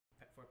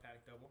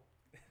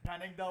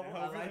Panic double.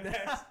 I like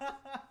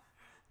that.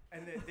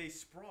 And they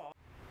sprawl.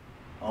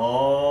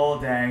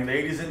 Oh, dang.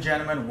 Ladies and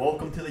gentlemen,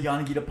 welcome to the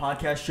Yanagida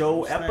Podcast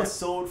Show,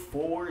 episode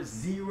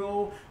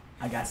 40.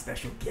 I got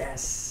special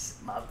guests.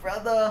 My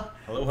brother,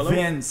 Hello.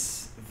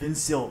 Vinson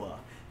Sylva.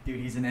 Dude,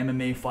 he's an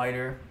MMA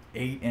fighter,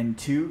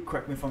 8-2.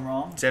 Correct me if I'm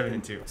wrong.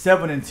 7-2.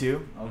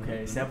 7-2.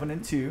 Okay,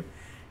 7-2.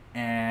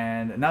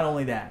 And not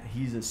only that,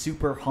 he's a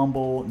super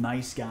humble,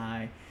 nice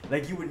guy.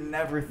 Like, you would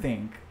never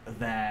think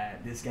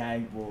that this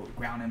guy will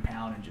ground and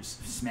pound and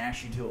just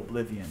smash you to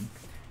oblivion.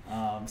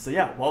 So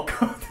yeah,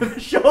 welcome to the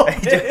show.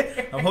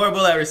 I'm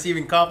horrible at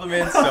receiving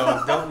compliments,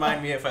 so don't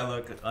mind me if I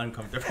look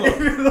uncomfortable.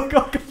 You look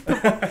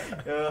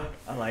uncomfortable.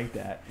 I like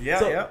that. Yeah,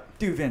 so, yeah.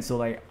 Dude, Vince, so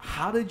like,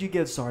 how did you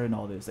get started in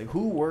all this? Like,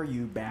 who were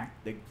you back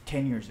like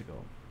 10 years ago?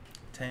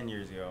 10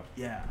 years ago.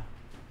 Yeah.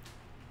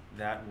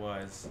 That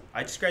was...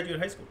 I just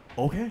graduated high school.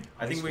 Okay.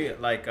 I think we,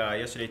 like,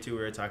 yesterday, too,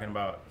 we were talking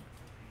about...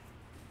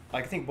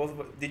 Like, I think both of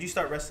us... Did you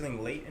start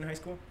wrestling late in high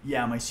school?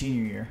 Yeah, my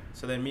senior year.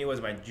 So then me was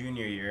my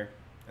junior year,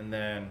 and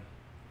then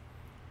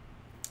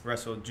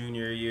wrestled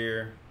junior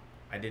year.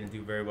 I didn't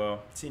do very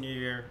well. Senior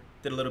year,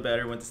 did a little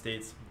better, went to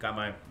States, got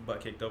my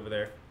butt kicked over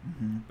there.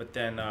 Mm-hmm. But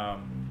then,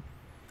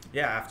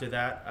 yeah, after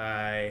that,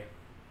 I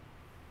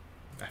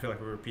feel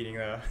like we're repeating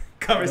a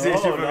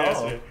conversation from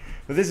yesterday.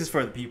 But this is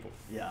for the people.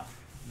 Yeah.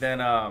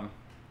 Then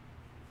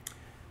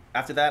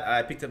after that,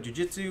 I picked up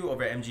jiu-jitsu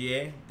over at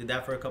MGA. Did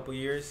that for a couple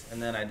years.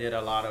 And then I did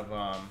a lot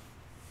of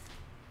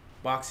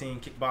boxing,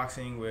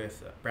 kickboxing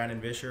with Brandon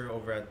Vischer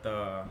over at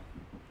the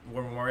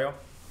War Memorial.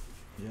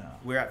 Yeah.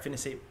 We were at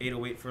Fitness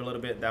 808 for a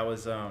little bit. That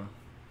was up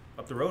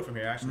the road from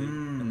here, actually.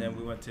 And then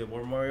we went to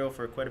War Memorial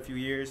for quite a few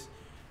years.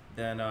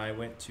 Then I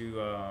went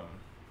to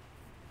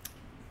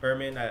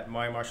Ermin at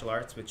My Martial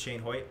Arts with Shane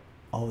Hoyt.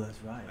 Oh, that's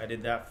right. I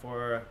did that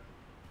for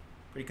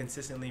pretty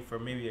consistently for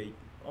maybe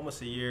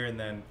almost a year, and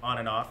then on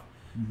and off.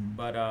 Mm-hmm.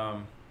 But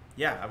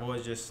yeah, I've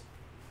always just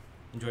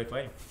enjoyed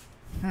fighting.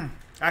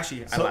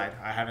 Actually, So- I lied.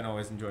 I haven't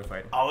always enjoyed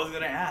fighting. I was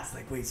gonna ask,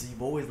 like, wait, so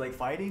you've always liked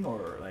fighting,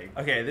 or like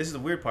Okay, this is the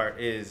weird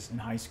part is, in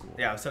high school?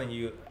 yeah, I was telling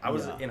you, I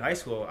was Yeah. in high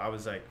school, I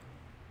was like,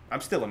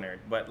 I'm still a nerd,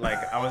 but like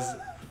I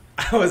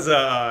was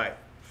a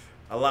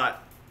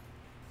lot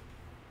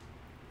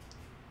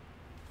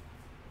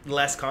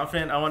less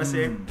confident, I want to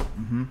say.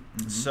 Mm-hmm.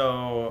 Mm-hmm.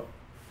 So,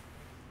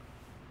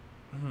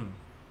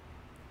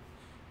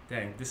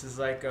 dang, this is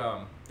like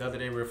the other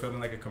day we were filming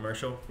like a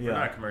commercial. Yeah. Or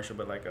not a commercial,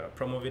 but like a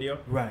promo video.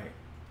 Right.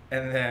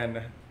 And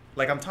then,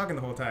 like, I'm talking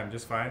the whole time,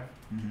 just fine.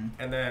 Mm-hmm.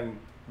 And then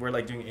we're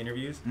like doing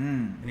interviews,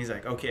 and he's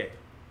like, "Okay,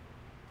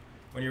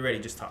 when you're ready,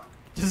 just talk."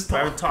 Just So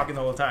I talk. was talking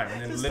the whole time,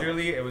 and then Just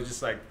literally it was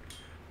just like,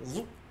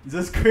 zoop.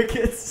 Just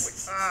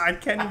crickets. I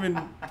can't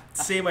even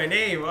say my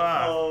name.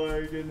 Oh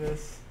my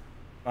goodness.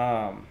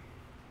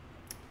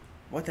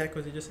 What the heck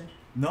was he just saying?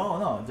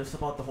 No, just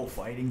about the whole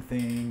fighting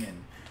thing,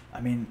 and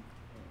I mean,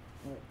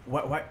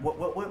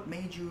 what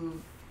made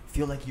you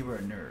feel like you were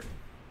a nerd?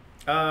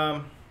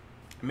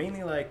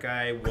 Mainly like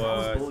I 'Cause I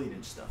was was. bullied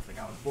and stuff. Like,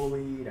 I was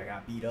bullied, I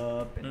got beat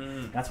up, and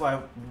Mm. that's why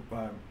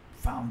I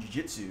found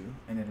jiu-jitsu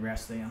and then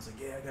wrestling. I was like,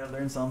 yeah, I gotta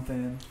learn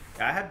something.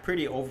 I had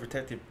pretty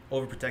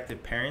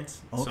overprotective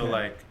parents. So Okay.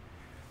 like,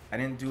 I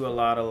didn't do a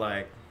lot of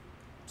like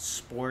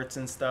sports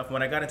and stuff.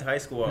 When I got into high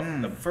school,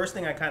 the first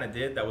thing I kind of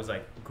did that was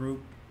like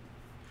group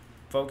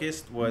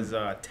focused was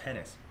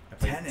tennis. I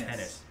played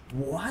tennis.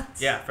 What?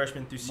 Yeah,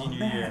 freshman through senior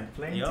My man, year.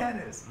 playing Yup.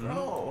 tennis, Mhm.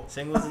 bro.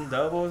 Singles and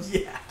doubles.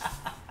 Yeah.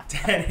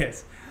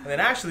 Tennis. And then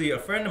actually a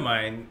friend of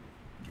mine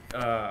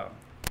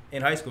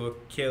in high school,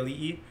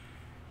 Keali'i,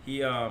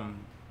 he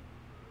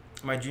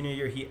my junior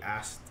year he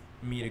asked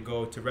me to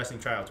go to wrestling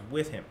tryouts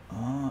with him.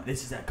 Oh,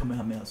 this is at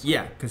Kamehameha.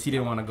 Yeah, because he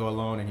didn't want to go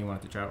alone and he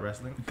wanted to try out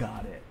wrestling.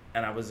 Got it.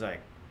 And I was like,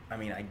 I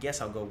mean, I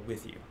guess I'll go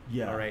with you.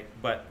 Yeah. All right.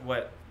 But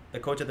what the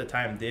coach at the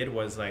time did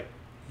was like,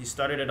 he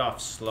started it off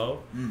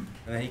slow, and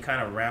then he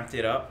kind of ramped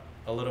it up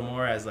a little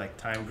more as like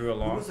time grew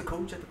along. Who was the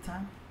coach at the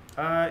time?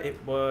 It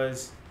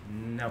was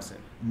Nelson.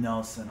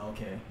 Nelson.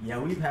 Okay. Yeah,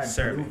 we've had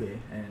Serbi. Perube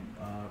and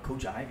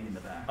Coach Ivy in the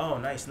back. Oh,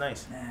 nice.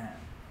 Man,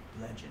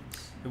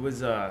 legends. It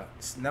was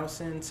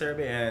Nelson,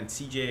 Serbe, and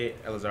CJ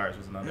Elazares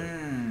was another.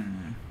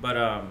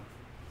 But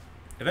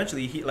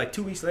eventually, he like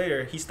 2 weeks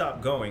later, he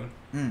stopped going.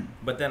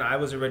 But then I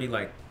was already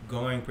like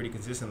going pretty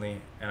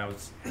consistently, and I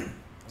was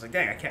like,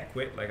 dang, I can't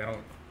quit. Like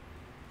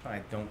I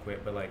don't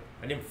quit, but like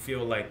I didn't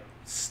feel like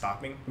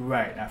stopping.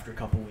 Right, after a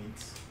couple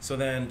weeks. So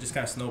then just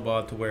kind of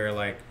snowballed to where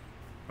like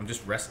I'm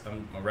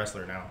a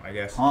wrestler now, I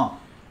guess. Huh.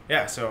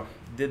 Yeah, so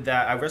did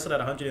that. I wrestled at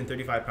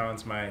 135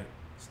 pounds my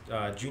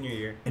junior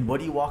year. And what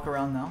do you walk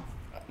around now?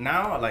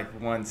 Now like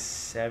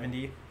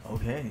 170,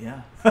 Okay,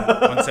 yeah.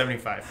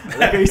 175.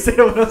 Like you said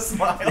with a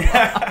smile.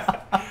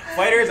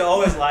 Fighters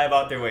always lie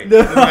about their weight.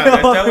 No,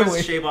 That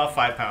was shave off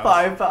 5 pounds.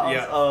 5 pounds.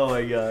 Yeah. Oh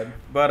my god.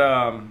 But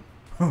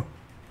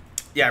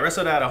yeah, I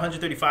wrestled at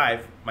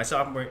 135 my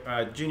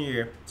junior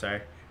year. Sorry,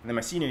 and then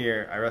my senior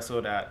year I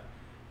wrestled at.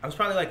 I was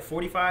probably like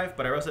 45,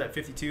 but I wrestled at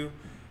 52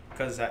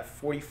 because at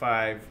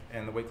 45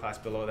 and the weight class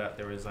below that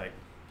there was like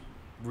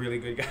really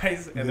good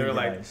guys, and they were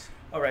like,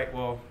 "All right,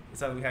 well,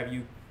 it's either we have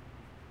you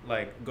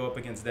like go up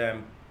against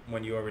them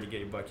when you already get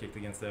your butt kicked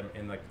against them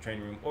in like the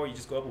training room, or you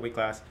just go up a weight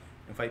class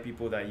and fight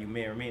people that you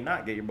may or may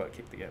not get your butt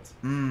kicked against.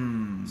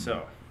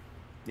 So,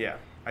 yeah,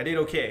 I did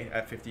okay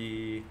at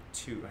 52.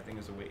 I think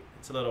is the weight.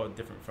 It's a little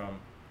different from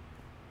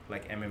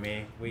like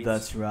MMA weights.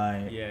 That's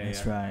right. Yeah,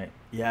 that's yeah. right.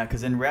 Yeah,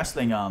 because in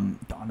wrestling,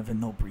 Donovan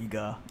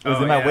Nobriga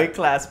was in my weight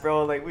class,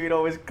 bro. Like we'd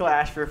always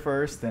clash for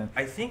first, and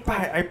I think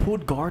I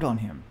pulled guard on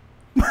him.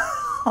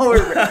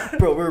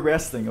 Bro, we're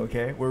wrestling,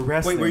 okay? We're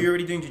wrestling. Wait, were you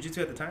already doing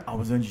jiu-jitsu at the time? I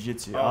was doing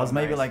jiu-jitsu. Oh, I was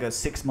maybe nice. like a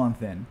 6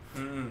 month in.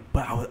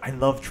 But I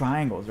love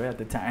triangles, right, at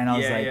the time. And I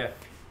was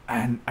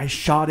and I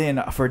shot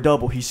in for a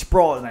double. He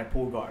sprawled and I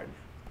pulled guard.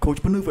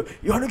 Coach Panufa,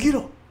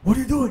 Yanagida, what are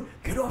you doing?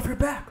 Get off your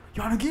back.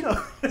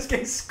 Yanagida. This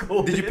getting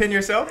scolded. Did you pin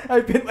yourself?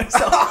 I pinned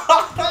myself.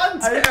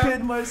 I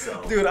pinned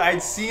myself. Dude,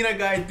 I'd seen a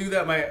guy do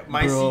that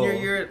my senior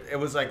year. It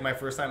was like my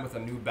first time with a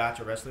new batch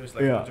of wrestlers,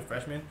 like a bunch of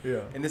freshmen. Yeah.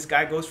 And this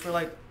guy goes for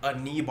like a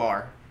knee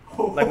bar.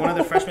 Like one of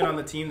the freshmen on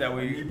the team that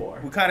we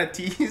kind of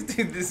teased.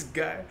 Dude, this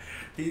guy,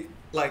 he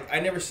like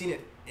I never seen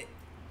it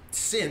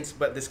since,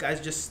 but this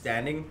guy's just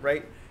standing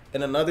right,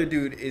 and another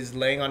dude is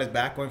laying on his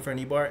back going for a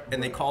knee bar,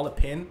 and they call a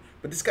pin,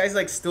 but this guy's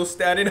like still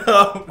standing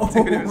up.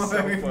 Dude, it was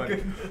so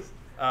funny.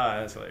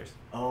 That's hilarious.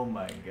 Oh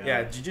my god.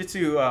 Yeah,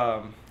 jiu-jitsu.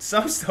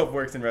 Some stuff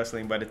works in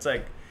wrestling, but it's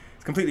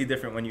completely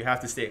different when you have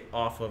to stay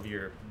off of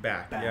your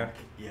back.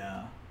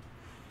 Yeah.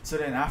 So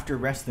then after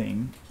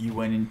wrestling, you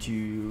went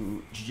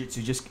into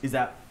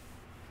jiu-jitsu.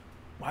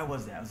 Why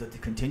was that? Was that to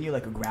continue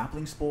like a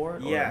grappling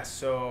sport? Yeah.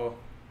 So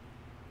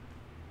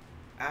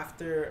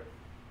after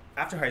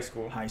high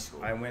school,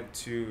 I went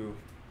to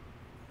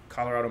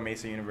Colorado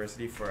Mesa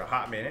University for a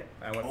hot minute.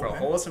 I went for a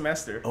whole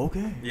semester.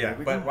 Okay. Yeah,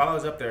 but while I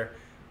was up there,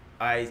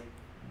 I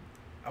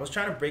was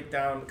trying to break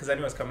down because I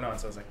knew I was coming on.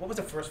 So I was like, what was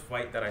the first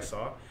fight that I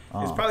saw? It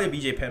was probably a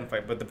BJ Penn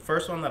fight, but the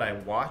first one that I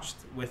watched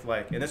with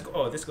and this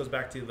goes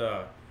back to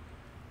the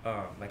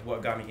like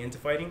what got me into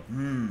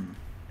fighting.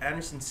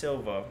 Vinson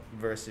Sylva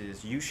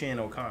versus Yushin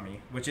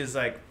Okami, which is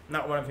like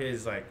not one of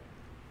his like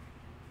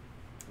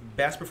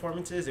best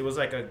performances. It was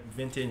like a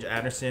vintage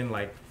Anderson,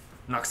 like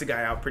knocks the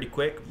guy out pretty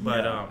quick.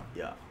 But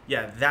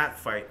that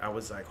fight I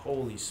was like,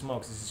 holy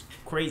smokes, this is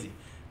crazy,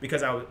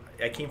 because I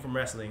came from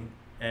wrestling,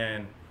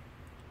 and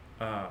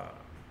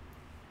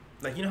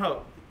like you know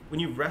how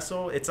when you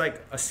wrestle it's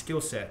like a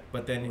skill set,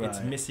 but then it's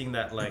missing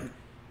that like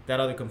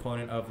that other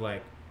component of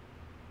like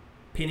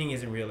pinning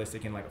isn't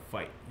realistic in like a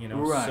fight, you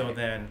know. So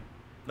then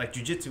like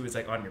jiu-jitsu is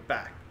like on your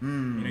back. You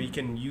know, you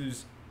can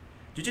use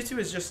jiu-jitsu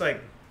is just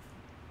like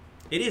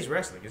it is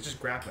wrestling. It's just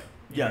grappling.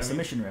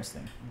 Submission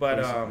wrestling. But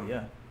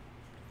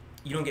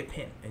you don't get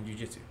pinned in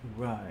jiu-jitsu.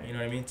 Right. You know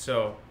what I mean?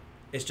 So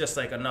it's just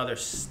like another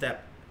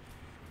step.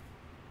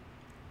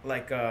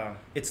 Like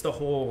it's the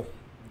whole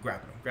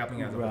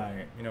grappling as a whole.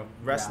 You know,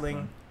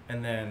 wrestling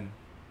and then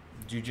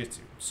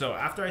jiu-jitsu. So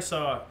after I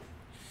saw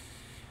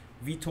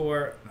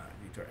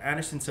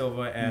Anderson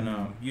Sylva and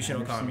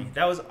Yushin Okami.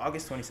 That was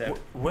August 27th.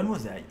 When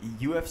was that?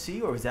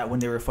 UFC, or was that when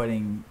they were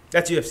fighting?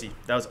 That's UFC.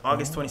 That was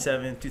August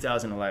 27th,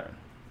 2011.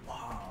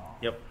 Wow.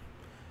 Yep.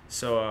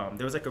 So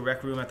there was like a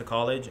rec room at the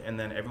college, and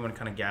then everyone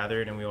kind of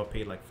gathered, and we all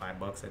paid like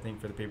 $5, I think,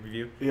 for the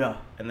pay-per-view. Yeah.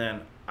 And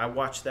then I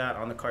watched that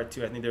on the card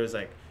too. I think there was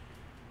like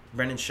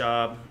Brendan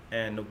Schaub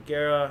and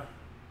Nogueira.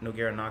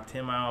 Nogueira knocked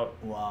him out.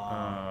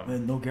 Wow.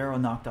 Nogueira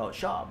knocked out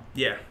Schaub.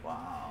 Yeah.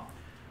 Wow.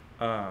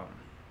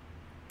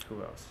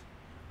 Who else?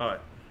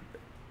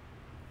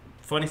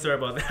 Funny story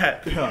about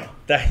that. Yeah.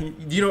 That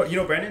you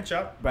know Brandon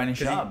Schaub? Brandon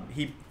Schaub.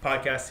 He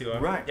podcasts too.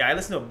 Right. Yeah, I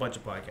listen to a bunch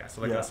of podcasts.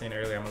 So like I was saying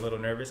earlier, I'm a little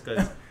nervous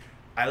because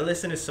I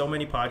listen to so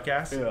many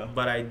podcasts,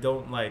 but I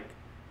don't like.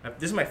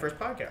 This is my first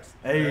podcast.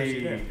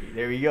 Hey,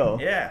 there we go.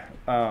 Yeah.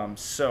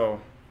 So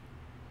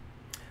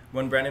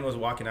when Brandon was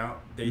walking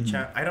out, they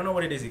chant. I don't know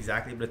what it is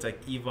exactly, but it's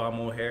like Eva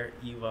Mohair,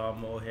 Eva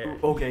Mohair.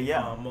 Okay,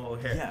 yeah. Eva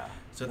Mohair. Yeah.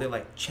 So they're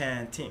like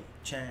chanting,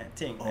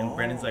 and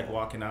Brandon's like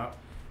walking out,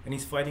 and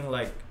he's fighting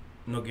like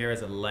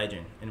Nogueira's a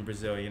legend in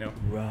Brazil, you know.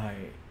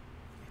 Right.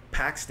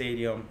 Packed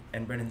stadium,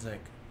 and Brandon's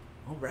like,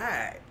 all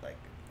right, like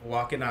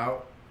walking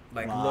out,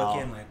 like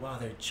looking, like wow,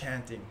 they're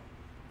chanting,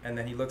 and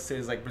then he looks to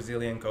his like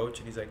Brazilian coach,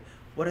 and he's like,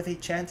 what are they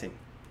chanting?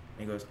 And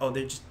he goes, oh,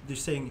 they're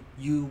saying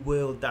you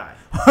will die.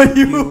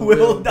 you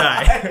will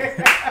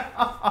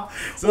die.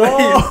 So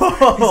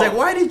he's like,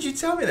 why did you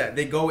tell me that?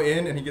 They go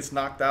in, and he gets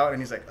knocked out,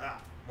 and he's like,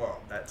 well,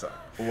 that's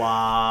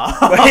wow.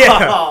 But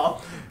yeah.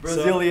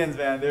 Brazilians,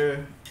 man,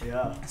 they're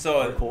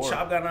So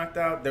Schaub got knocked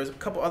out. There was a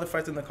couple other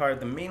fights in the card.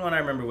 The main one I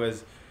remember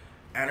was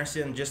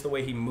Anderson, just the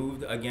way he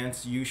moved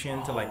against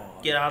Yushin to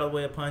like get out of the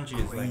way of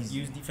punches, like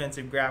use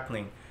defensive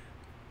grappling,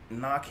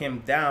 knock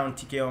him down,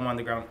 TKO him on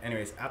the ground.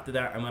 Anyways, after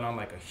that, I went on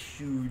like a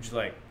huge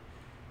like,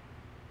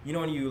 you know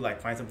when you like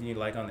find something you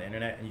like on the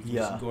internet and you can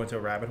just go into a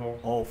rabbit hole.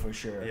 Oh, for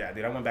sure. Yeah,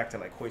 dude, I went back to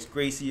like Hoist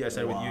Gracie. I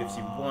started with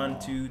UFC 1,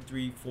 2,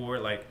 3, 4,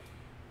 like.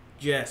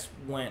 Just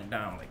went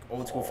down like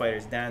old school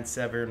fighters: Dan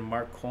Severn,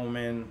 Mark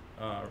Coleman.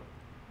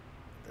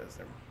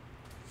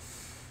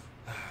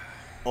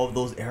 Of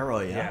those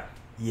era,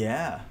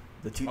 yeah.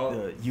 The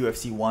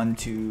UFC 1,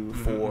 2,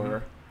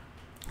 4.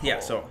 Yeah,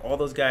 so all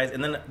those guys,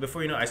 and then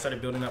before you know, I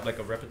started building up like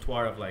a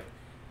repertoire of like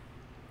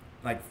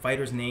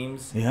fighters'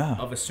 names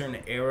of a certain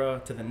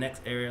era to the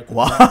next era. To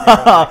the next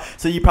era.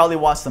 So you probably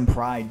watched some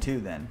Pride too,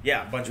 then.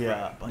 Yeah, a bunch of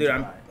Pride. Bunch Dude,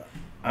 of Pride.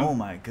 Oh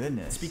my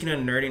goodness. Speaking of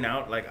nerding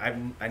out, like I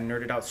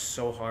nerded out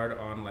so hard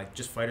on like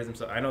just fighters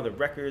themselves. I know the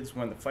records,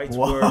 when the fights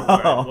were, where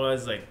it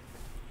was, like.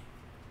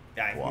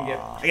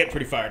 Yeah, I get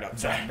pretty fired up.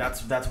 So.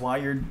 That's why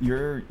you're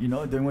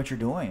doing what you're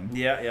doing.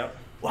 Yeah.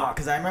 Wow,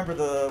 because I remember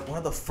one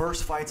of the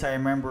first fights I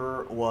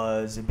remember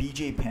was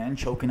BJ Penn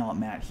choking out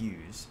Matt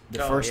Hughes the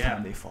first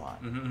time they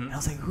fought. Mm-hmm. And I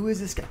was like, who is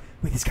this guy?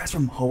 Wait, this guy's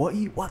from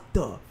Hawaii? What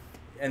the?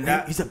 And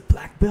he's a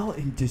black belt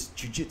in this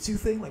jiu-jitsu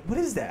thing? Like, what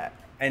is that?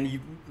 And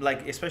you,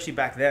 like, especially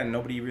back then,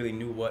 nobody really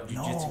knew what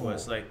jiu-jitsu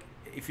was. Like,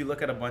 if you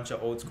look at a bunch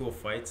of old school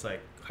fights,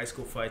 like high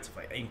school fights,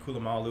 like in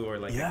Kulamalu or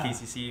like the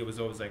KCC, it was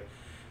always like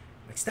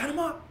stand him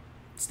up.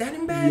 Stand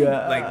and bang.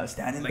 Yeah, like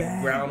stand and like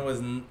bang. Ground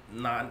was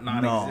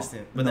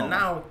non-existent. But then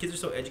now kids are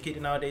so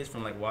educated nowadays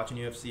from like watching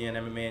UFC and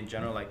MMA in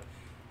general. Like,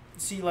 you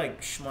see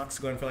like schmucks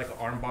going for like an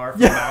arm bar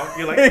from out.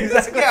 You're like,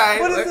 exactly.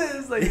 What like, is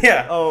this? Like,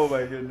 yeah. Oh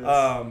my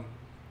goodness.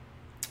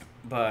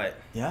 But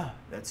yeah,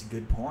 that's a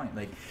good point.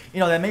 Like,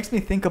 that makes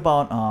me think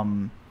about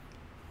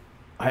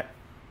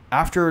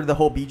after the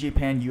whole BJ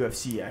Penn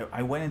UFC,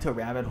 I went into a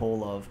rabbit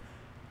hole of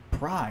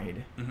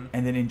Pride,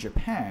 and then in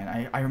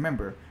Japan, I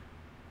remember.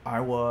 I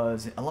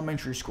was in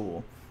elementary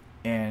school,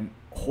 and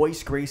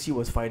Royce Gracie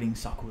was fighting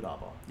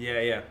Sakuraba.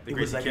 Yeah. It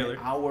was like an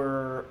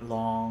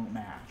hour-long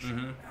match.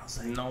 And I was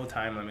like, no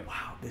time limit.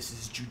 Wow, this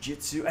is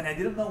jiu-jitsu. And I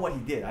didn't know what he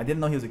did. I didn't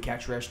know he was a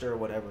catch wrestler or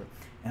whatever.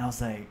 And I was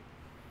like,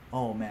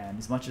 oh, man,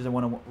 as much as I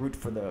want to root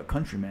for the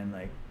countryman,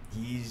 like,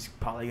 he's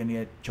probably going to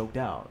get choked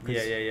out.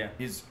 Yeah.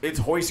 It's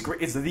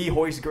the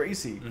Royce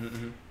Gracie.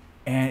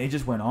 And it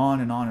just went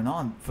on and on and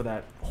on for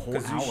that whole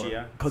hour.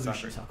 Yeah.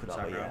 Kazushi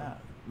Sakuraba, yeah.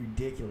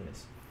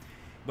 Ridiculous.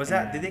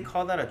 Did they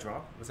call that a draw?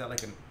 Was that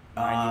like a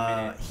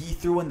 90-minute? He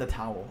threw in the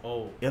towel.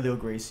 Oh. Ilio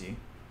Gracie.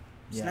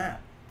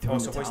 Snap. Yeah.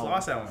 So Royce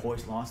lost that one.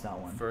 Royce lost that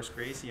one. First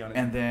Gracie on his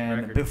And then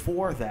record.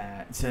 before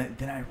that, so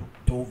then I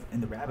dove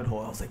in the rabbit hole.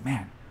 I was like,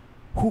 man,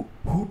 who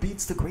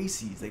beats the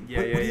Gracies? Like,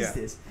 what is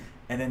this?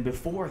 And then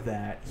before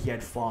that, he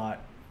had fought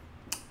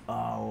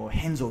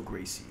Renzo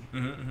Gracie.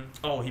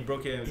 Oh, he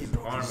broke his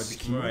arm with the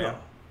Kimura.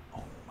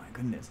 Oh, my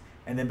goodness.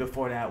 And then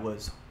before that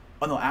was...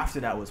 after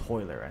that was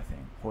Hoyler, I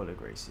think. Hoyler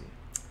Gracie.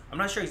 I'm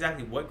not sure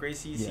exactly what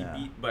Gracies he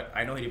beat, but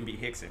I know he didn't beat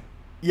Hickson.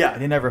 Yeah,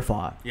 they never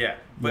fought. Yeah,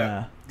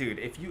 but dude,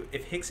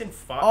 if Hickson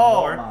fought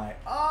more,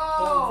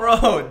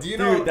 bro, do you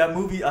know that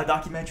movie,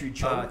 documentary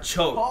Choke?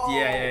 Choke,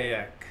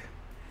 yeah,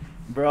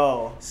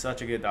 bro,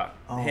 such a good doc.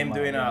 Him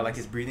doing like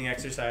his breathing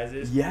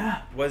exercises.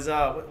 Yeah, was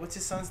what's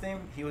his son's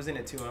name? He was in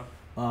it too,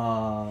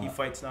 huh? He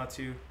fights now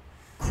too.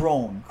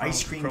 Crone.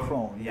 Ice Cream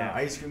Crone. Yeah,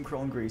 Ice Cream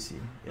Crone Gracie.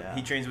 Yeah,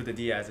 he trains with the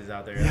Diaz's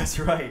out there. That's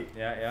right.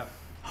 Yeah.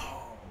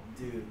 Oh,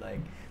 dude,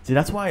 see,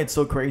 that's why it's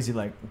so crazy.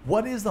 Like,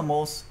 what is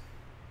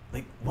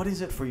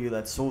it for you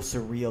that's so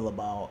surreal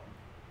about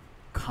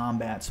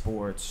combat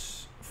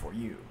sports for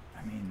you?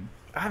 I mean,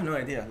 I have no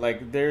idea.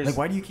 Like, there's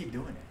why do you keep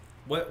doing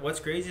it? What's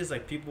crazy is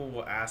like people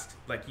will ask,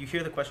 like, you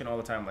hear the question all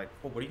the time, like,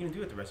 oh, what are you gonna do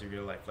with the rest of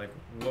your life? Like,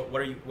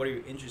 what are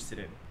you interested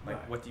in?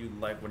 Like, what do you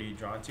like? What are you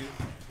drawn to?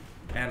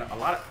 And a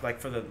lot of, like,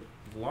 for the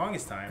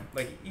longest time,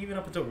 like even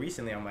up until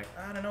recently, I'm like,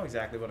 I don't know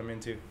exactly what I'm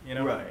into. Right.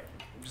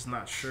 I'm just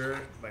not sure.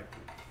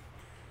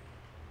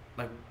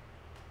 Like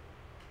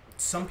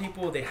some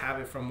people, they have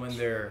it from when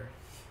they're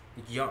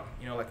young.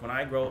 Like when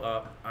I grow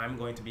up, I'm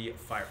going to be a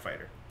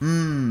firefighter.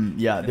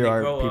 Yeah, and there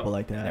are people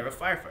like that. They're a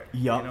firefighter.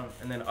 Yeah.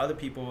 And then other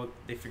people,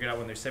 they figure it out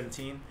when they're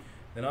 17.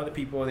 Then other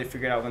people, they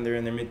figure it out when they're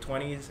in their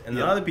mid-20s. And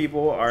then other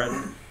people are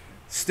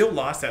still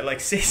lost at like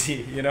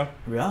 60,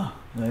 Yeah,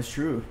 that's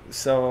true.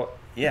 So,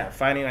 yeah,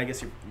 finding, I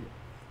guess,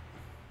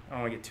 I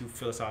don't want to get too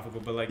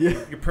philosophical, but like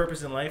your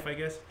purpose in life, I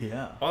guess.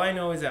 Yeah. All I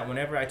know is that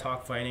whenever I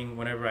talk fighting,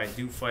 whenever I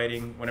do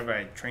fighting, whenever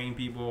I train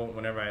people,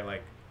 whenever I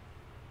like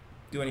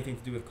do anything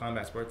to do with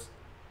combat sports,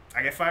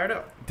 I get fired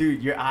up.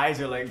 Dude, your eyes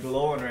are like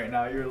glowing right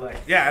now. You're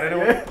like, I don't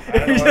know.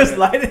 You're just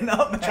lighting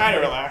up. I'm trying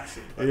to relax.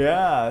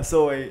 Yeah.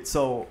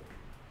 So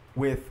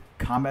with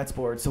combat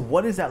sports, so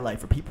what is that like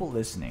for people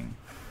listening?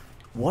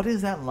 What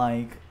is that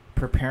like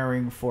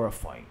preparing for a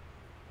fight?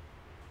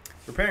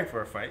 Preparing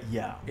for a fight?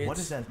 Yeah. What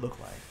does that look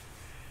like?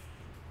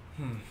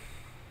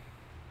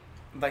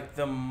 Like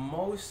the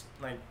most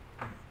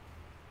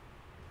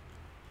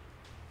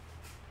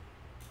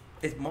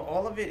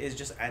all of it is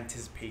just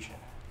anticipation.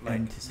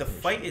 Like the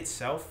fight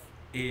itself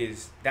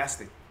that's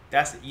the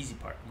easy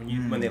part.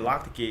 When they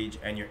lock the cage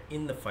and you're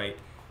in the fight,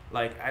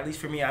 like at least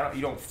for me,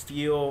 you don't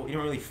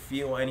really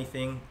feel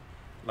anything.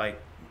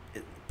 Like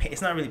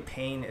it's not really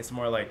pain. It's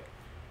more like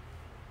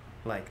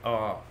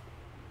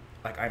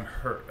I'm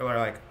hurt or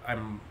like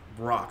I'm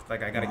rocked,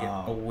 like I gotta get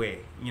away,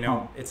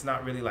 It's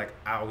not really like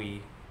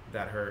owie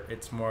that hurt.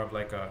 It's more of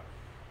like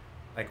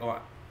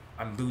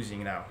I'm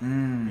losing now,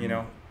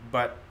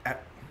 But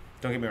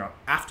don't get me wrong,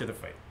 after the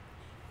fight,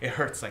 it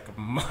hurts like a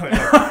mother.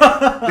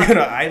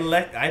 I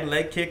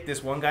leg kicked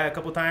this one guy a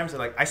couple times, and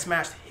like I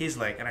smashed his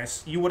leg, and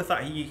you would have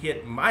thought he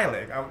hit my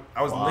leg.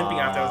 I was limping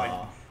after. I was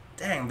like,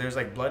 dang, there's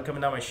like blood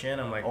coming down my shin.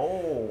 I'm like,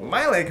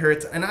 my leg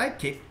hurts, and I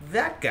kicked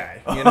that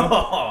guy, you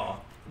know.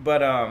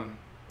 But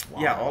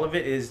yeah, all of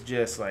it is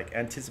just like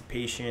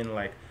anticipation.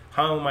 Like,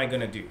 how am I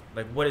gonna do?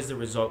 Like, what is the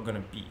result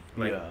gonna be?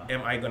 Like,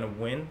 am I gonna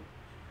win?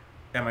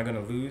 Am I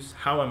gonna lose?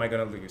 How am I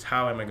gonna lose?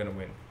 How am I gonna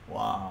win?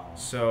 Wow.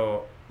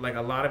 So like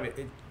a lot of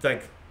it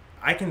like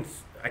I can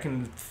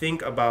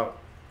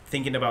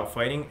thinking about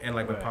fighting, and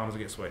like my palms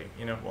get sweaty,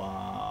 you know.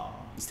 Wow.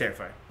 It's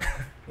terrifying.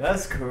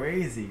 That's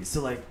crazy.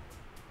 So like,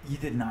 you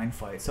did 9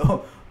 fights.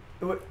 So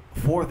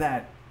for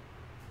that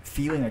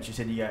feeling that you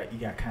said you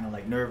got kind of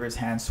like nervous,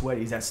 hands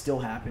sweaty, does that still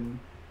happen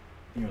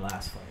in your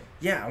last fight?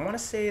 Yeah, I want to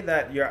say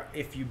that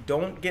if you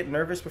don't get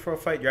nervous before a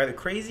fight, you're either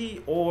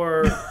crazy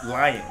or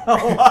lying.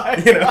 Oh my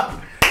you know?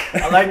 God.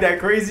 I like that,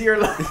 crazy or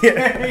lying.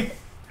 Yeah.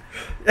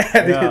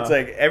 It's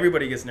like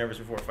everybody gets nervous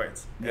before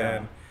fights. Yeah.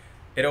 And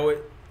it always,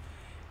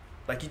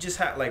 like, you just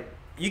have, like,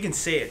 you can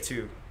say it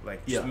too.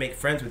 Like, just make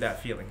friends with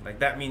that feeling. Like,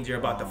 that means you're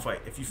about to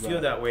fight. If you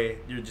feel that way,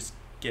 you're just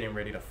getting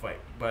ready to fight.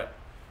 But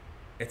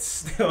it's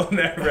still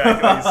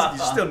nerve-wracking.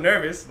 You're still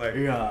nervous. Like,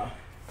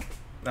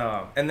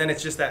 and then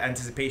it's just that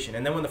anticipation.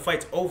 And then when the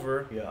fight's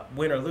over,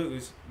 win or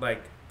lose,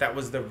 like, that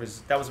was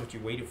what you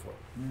waited for.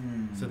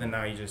 So then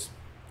now you just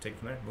take it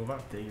from there, move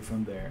on. Take it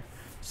from there.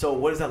 So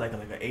what is that like an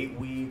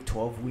 8-week,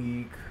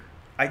 12-week?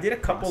 I did a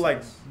couple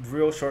like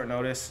real short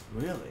notice.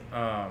 Really?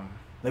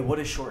 Like, what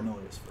is short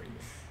notice for you?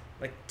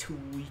 Like 2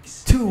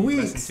 weeks. 2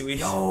 weeks. Less than 2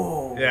 weeks.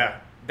 Yo. Yeah,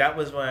 that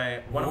was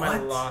one of my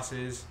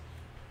losses,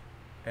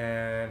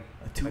 and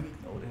a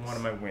 2-week notice. One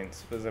of my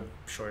wins was a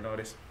short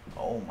notice.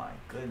 Oh my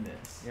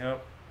goodness.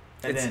 Yep.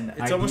 And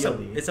it's almost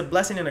it's a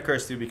blessing and a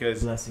curse too,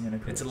 because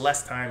it's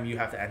less time you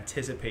have to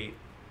anticipate,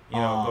 you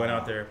know, going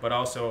out there, but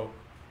also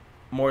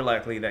more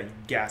likely that you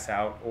gas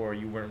out or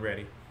you weren't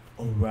ready.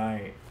 Oh,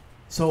 right.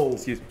 So,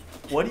 excuse me.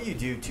 What do you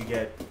do to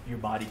get your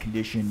body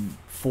conditioned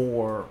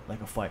for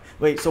like a fight?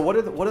 Wait, so what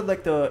are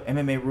like the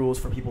MMA rules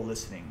for people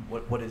listening?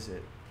 What is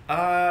it?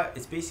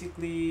 It's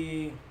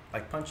basically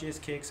like punches,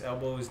 kicks,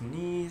 elbows,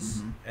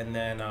 knees, and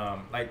then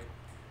like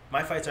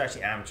my fights are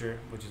actually amateur,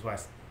 which is why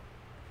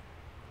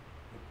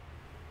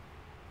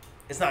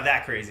it's not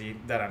that crazy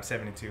that I'm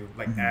 7-2,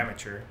 like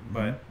amateur,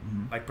 but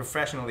like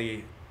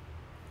professionally,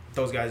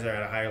 those guys are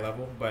at a higher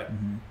level. But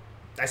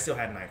I still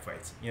had 9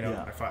 fights. You know,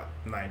 I fought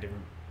 8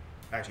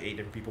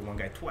 different people, one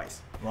guy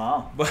twice.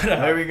 Wow. But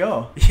there we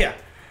go. Yeah.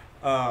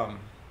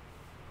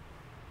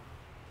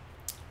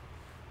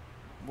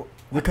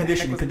 The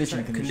conditioning.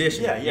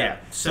 Yeah.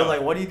 So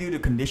like, what do you do to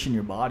condition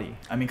your body?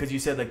 I mean, because you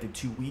said like the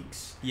 2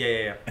 weeks.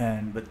 Yeah.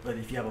 And but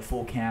if you have a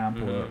full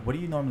camp, or what do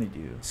you normally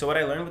do? So what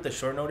I learned with the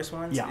short notice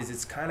ones is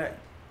it's kind of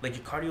like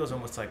your cardio is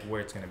almost like where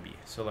it's gonna be.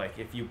 So like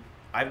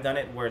I've done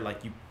it where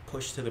like you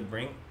push to the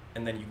brink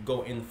and then you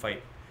go in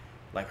fight,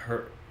 like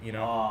hurt. You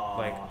know,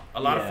 like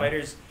a lot of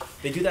fighters,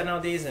 they do that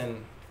nowadays,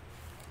 and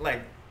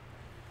like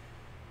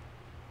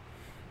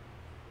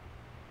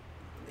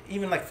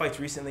even like fights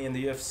recently in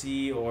the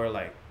UFC or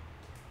like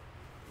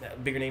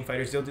bigger name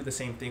fighters, they'll do the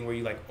same thing where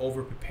you like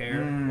over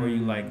prepare or you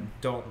like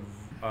don't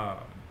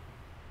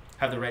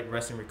have the right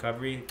rest and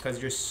recovery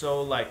because you're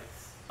so like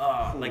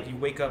you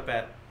wake up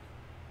at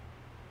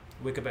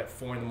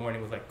 4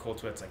 a.m. with like cold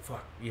sweats, like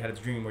fuck, you had a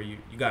dream where you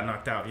got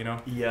knocked out, you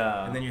know?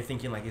 Yeah. And then you're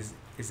thinking like, is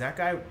that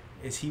guy,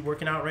 is he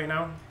working out right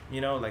now?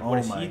 You know, like what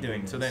is he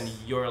doing? So then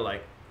you're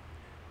like,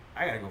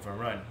 I gotta go for a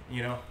run,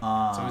 you know?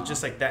 So it's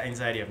just like that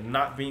anxiety of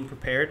not being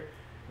prepared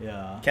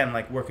can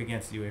like work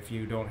against you if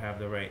you don't have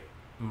the right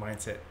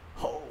mindset.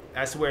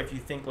 I swear, if you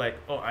think like,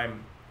 oh,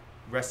 I'm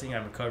resting,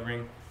 I'm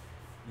recovering,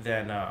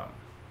 then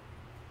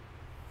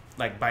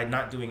like by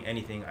not doing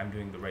anything, I'm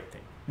doing the right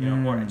thing, you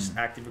know? Or just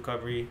active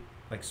recovery,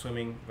 like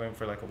swimming, going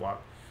for like a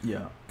walk.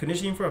 Yeah.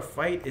 Conditioning for a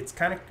fight, it's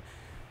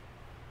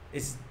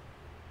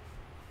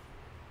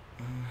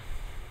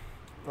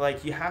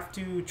like you have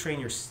to train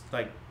your,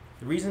 like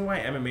the reason why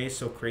MMA is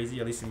so crazy,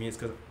 at least to me, is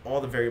because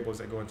all the variables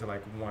that go into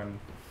like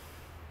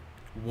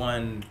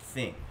one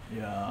thing.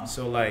 Yeah.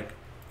 So like,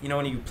 you know,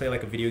 when you play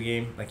like a video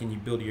game, like and you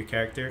build your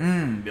character.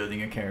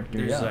 Building a character.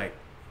 There's like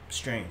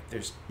strength.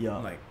 There's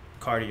like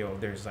cardio.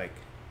 There's like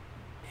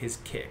his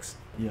kicks.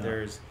 Yeah.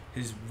 There's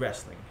his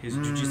wrestling, his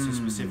jiu-jitsu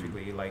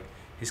specifically, like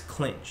his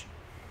clinch,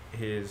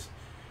 his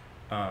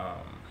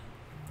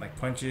like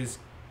punches,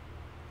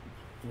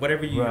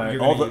 whatever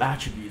you're all the use.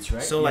 Attributes,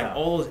 right? So like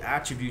all those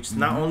attributes,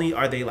 not only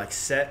are they like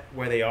set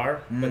where they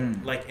are,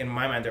 but like in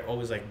my mind they're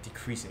always like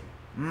decreasing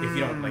if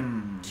you don't like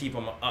keep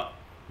them up,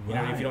 you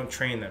know, if you don't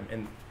train them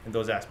in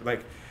those aspects.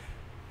 Like,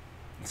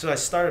 so I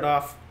started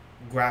off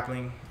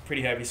grappling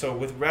pretty heavy. So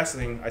with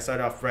wrestling, I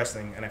started off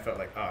wrestling and I felt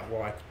like,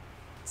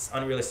 it's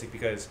unrealistic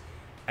because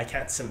I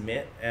can't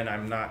submit and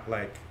I'm not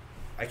like,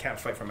 I can't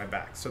fight from my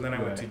back. So then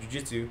I went to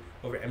jiu-jitsu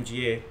over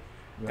MGA,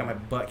 got my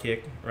butt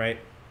kicked, right,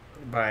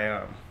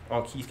 by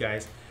all Keith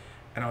guys.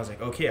 And I was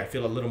like, okay, I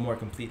feel a little more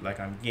complete. Like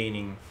I'm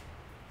gaining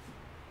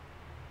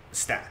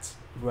stats.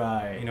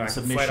 Right. You know, I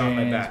can fight on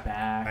my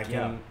back. I can,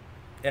 yeah.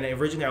 And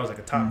originally I was like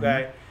a top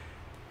guy.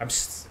 I'm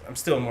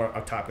still more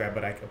a top guy,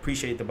 but I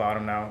appreciate the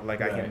bottom now.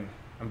 Like I'm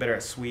better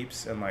at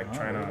sweeps and like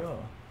trying to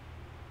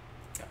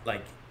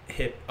like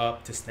hit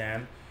up to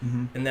stand.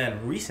 And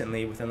then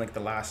recently, within like the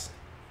last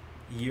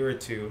year or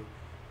two,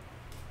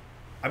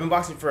 I've been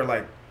boxing for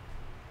like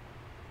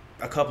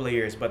a couple of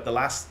years, but the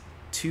last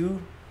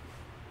 2,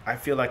 I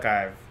feel like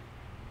I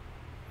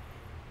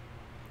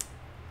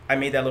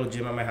made that little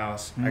gym at my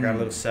house. I got a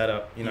little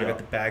setup, you know, I got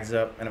the bags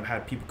up, and I've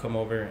had people come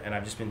over, and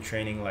I've just been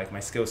training like my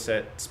skill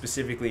set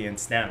specifically in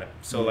stand-up.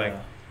 So like,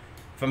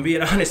 if I'm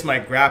being honest, my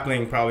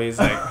grappling probably is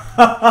like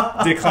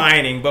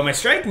declining, but my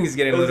striking is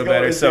getting a little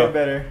better. So getting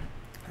better.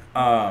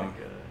 Oh my gosh.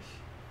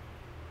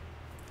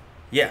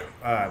 Yeah.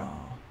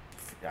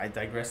 I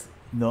digressed.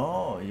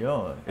 No,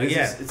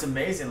 it's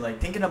amazing. Like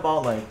thinking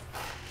about like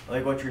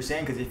what you're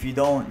saying, because if you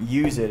don't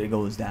use it, it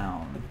goes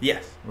down.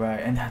 Yes. Right,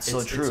 and that's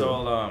so true. It's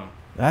all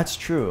That's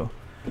true,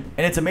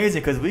 and it's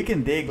amazing because we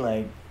can dig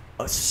like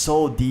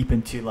so deep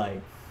into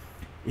like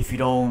if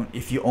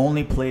you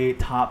only play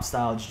top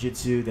style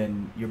jiu-jitsu,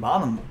 then your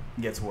bottom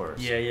gets worse.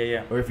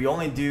 Yeah. Or if you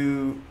only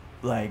do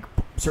like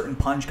certain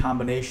punch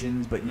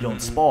combinations, but you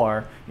don't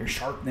spar, your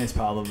sharpness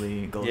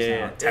probably goes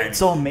down. It's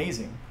so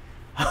amazing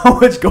how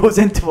much goes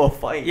into a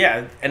fight.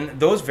 Yeah, and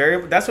those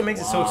variables, that's what makes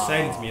it so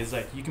exciting to me. Is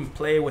like you can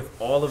play with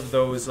all of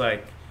those,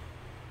 like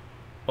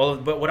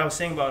but what I was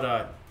saying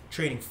about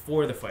training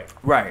for the fight.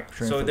 Right.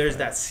 So there's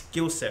that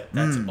skill set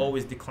that's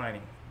always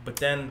declining, but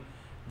then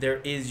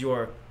there is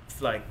your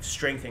like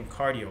strength and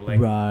cardio. Like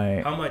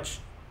how much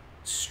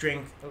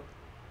strength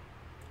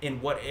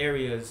in what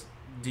areas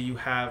do you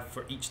have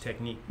for each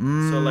technique?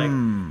 So like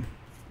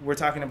we're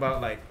talking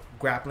about like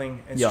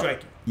grappling and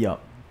striking.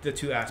 The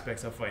 2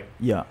 aspects of fighting.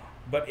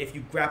 But if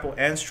you grapple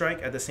and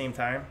strike at the same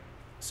time,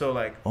 so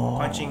like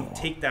punching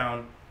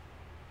takedown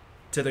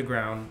to the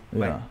ground,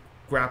 like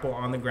grapple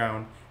on the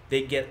ground,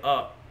 they get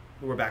up,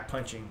 we're back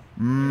punching.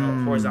 You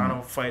know,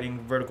 horizontal fighting,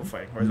 vertical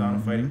fighting,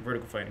 horizontal fighting,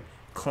 vertical fighting,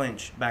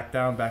 clinch, back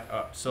down, back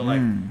up. So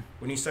like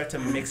when you start to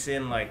mix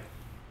in, like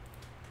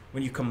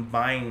when you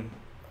combine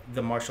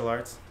the martial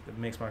arts, the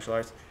mixed martial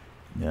arts,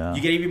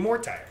 you get even more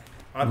tired.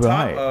 On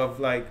top of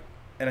like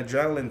an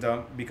adrenaline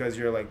dump because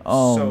you're like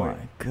so my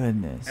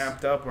goodness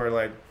amped up or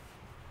like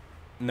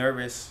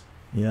nervous.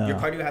 Your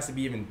cardio has to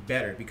be even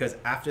better because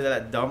after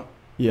that dump,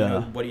 you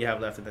know, what do you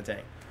have left in the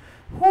tank?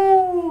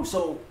 Woo!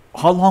 So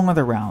how long are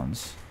the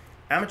rounds?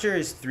 Amateur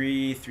is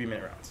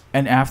 3-minute rounds.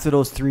 And after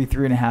those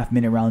 3.5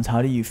 minute rounds,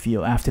 how do you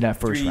feel after that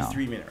first round?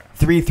 3-minute rounds.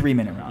 3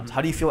 rounds.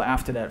 How do you feel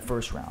after that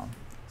first round?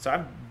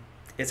 So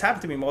it's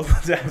happened to me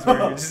multiple times where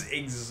you're just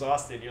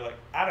exhausted. You're like,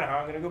 I don't know how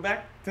I'm gonna go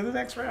back to the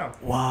next round.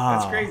 Wow,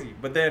 that's crazy.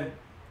 But then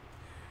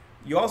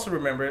you also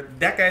remember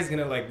that guy's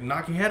gonna like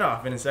knock your head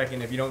off in a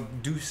second if you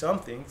don't do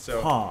something.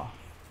 So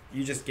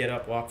you just get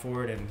up, walk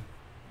forward, and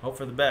hope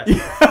for the best.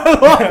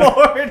 Walk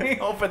forward and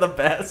hope for the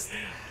best.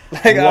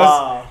 Like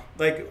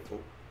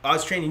I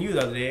was training you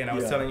the other day, and I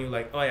was telling you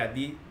like,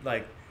 the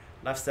like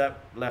left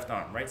step, left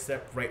arm, right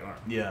step, right arm.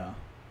 Yeah.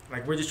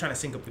 Like we're just trying to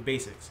sync up the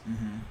basics.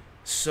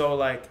 So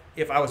like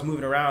if I was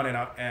moving around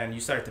and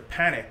you started to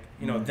panic,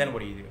 you know, then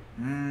what do you do?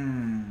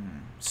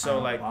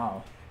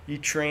 So you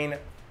train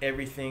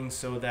everything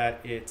so that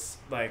it's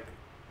like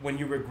when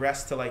you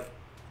regress to like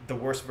the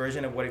worst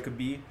version of what it could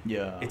be,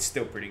 it's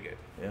still pretty good.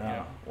 You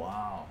know?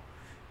 Wow.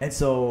 And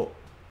so,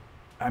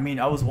 I mean,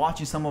 I was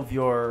watching some of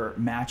your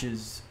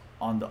matches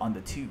on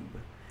the tube.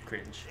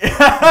 Cringe.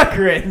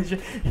 Cringe.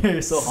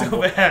 You're so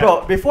humble. Bad.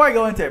 Bro, before I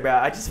go into it, bro,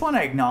 I just want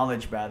to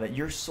acknowledge, bro, that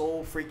you're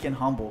so freaking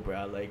humble,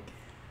 bro. Like,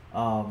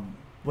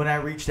 when I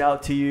reached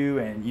out to you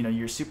and, you know,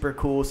 you're super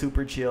cool,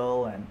 super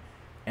chill,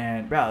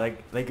 and bro,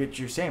 like what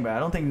you're saying, bro, I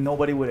don't think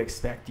nobody would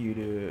expect you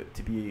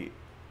to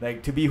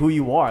be who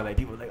you are. Like,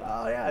 people are like,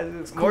 oh yeah,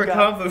 this is cool. More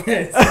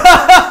compliments.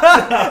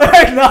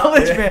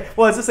 Acknowledgement.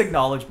 Well, it's just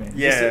acknowledgement.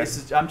 Yeah.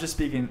 I'm just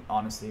speaking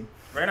honestly.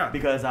 Right on.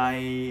 Because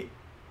I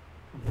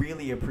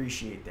really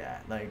appreciate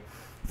that. Like,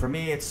 for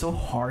me, it's so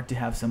hard to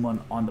have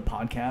someone on the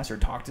podcast or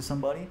talk to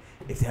somebody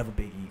if they have a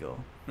big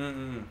ego.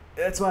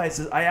 That's why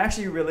I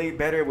actually relate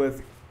better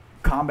with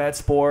combat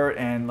sport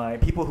and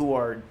like people who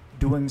are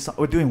doing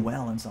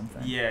well in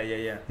something.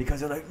 Yeah.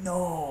 Because they're like,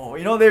 no,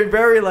 you know, they're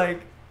very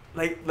like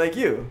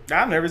you.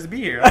 I'm nervous to be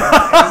here. This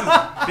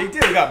is big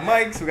deal. We got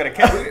mics. We got a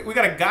guy. We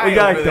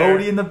got a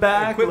Goatee in the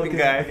back, looking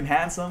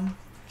handsome.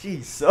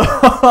 Jeez.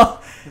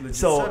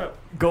 So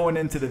going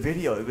into the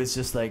video, it was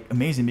just like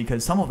amazing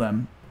because some of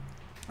them,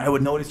 I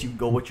would notice you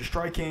go with your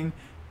striking,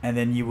 and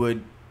then you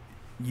would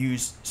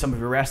use some of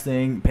your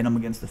wrestling, pin them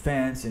against the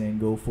fence, and then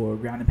go for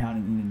ground and pound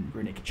and then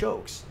rear naked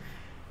chokes.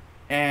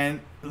 And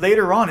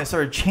later on, it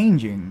started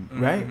changing,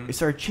 right? It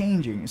started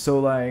changing. So,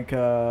 like,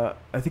 I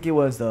think it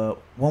was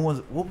what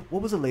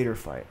was the later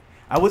fight?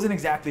 I wasn't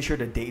exactly sure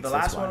the dates. The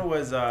last one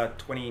was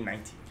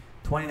 2019.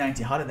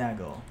 2019. How did that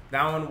go?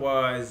 That one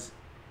was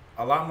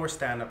a lot more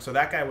stand-up. So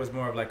that guy was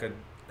more of like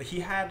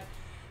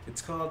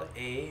it's called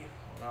a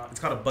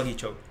buggy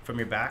choke from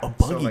your back. A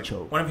buggy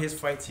choke? One of his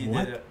fights, he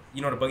did.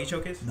 You know what a buggy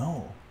choke is?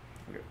 No.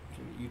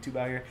 YouTube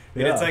out here.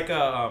 But Yeah. it's like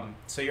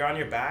so you're on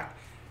your back,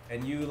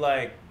 and you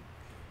like.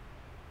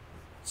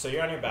 So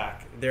you're on your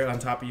back. They're on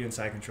top of you in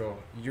side control.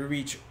 You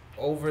reach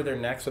over their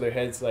neck, so their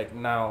head's like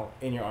now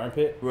in your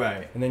armpit.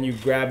 Right. And then you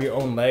grab your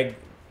own leg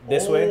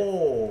this way,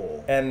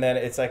 and then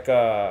it's like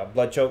a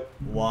blood choke.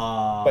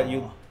 Wow. But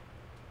you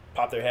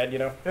pop their head, you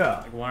know?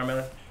 Yeah. Like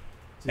watermelon.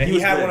 So And he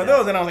was had good one at of that.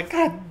 those, and I was like,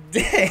 God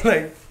dang!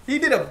 Like he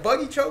did a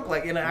buggy choke,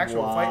 like in an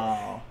actual fight.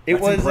 Wow. It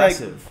That's was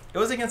impressive. like it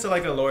was against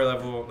like a lower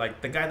level. Like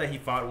the guy that he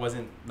fought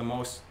wasn't the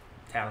most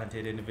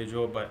talented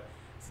individual, but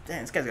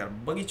damn, this guy's got a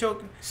buggy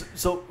choke.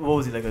 So what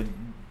was he, like a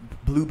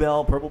blue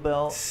belt, purple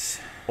belt,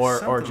 or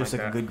Something just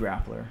like like a that. good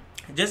grappler?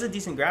 Just a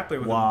decent grappler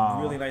with Wow.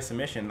 a really nice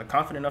submission. Like,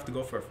 confident enough to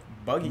go for a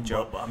buggy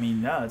choke. Well, I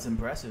mean, yeah, it's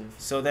impressive.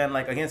 So then,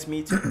 like against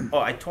me too. Oh,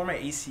 I tore my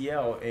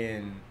ACL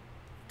in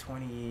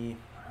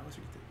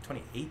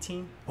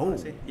 2018. Oh.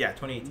 Yeah,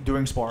 2018.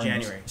 During sparring.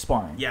 January.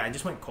 Sparring. Yeah, I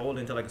just went cold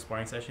into like a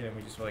sparring session, and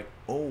we just like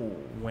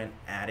went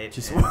at it.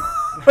 Just and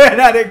went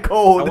at it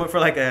cold. I went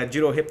for like a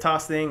judo hip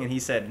toss thing, and he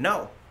said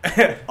no.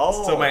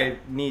 Oh. So my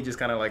knee just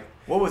kind of like.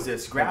 What was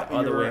this? Went the You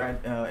other were way.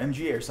 at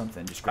MGA or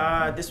something? Just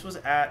grappling. This was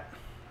at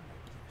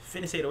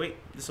Fitness 808.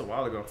 This was a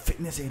while ago.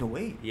 Fitness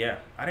 808. Yeah,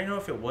 I didn't know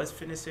if it was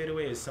Fitness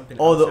 808 or something.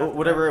 Oh, else after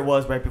whatever that. it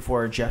was right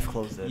before Jeff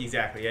closed it.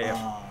 Exactly. Yeah.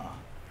 Ah.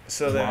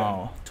 So then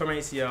Wow. tore my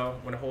ACL.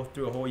 Went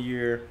through a whole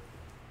year.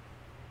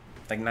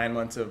 Like 9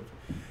 months of.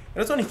 It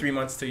was only 3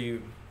 months till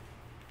you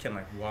can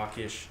like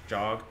walk-ish,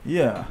 jog,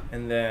 Yeah.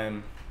 and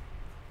then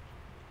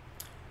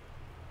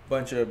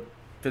bunch of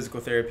physical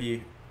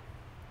therapy,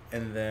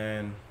 and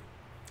then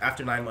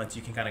after 9 months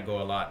you can kind of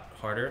go a lot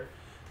harder.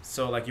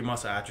 So like your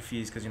muscle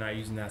atrophies because you're not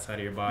using that side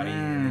of your body,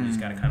 and then you just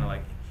gotta kind of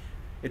like,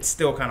 it's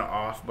still kind of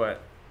off,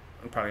 but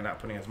I'm probably not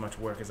putting as much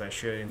work as I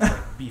should into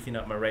like beefing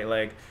up my right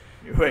leg.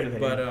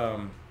 But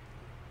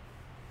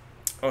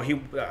I was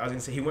gonna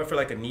say he went for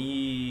like a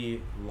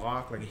knee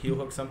lock, like a heel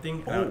hook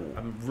something. And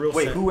I'm real.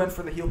 Wait, who went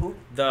for the heel hook?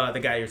 The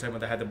guy you're talking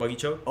about that had the buggy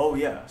choke. Oh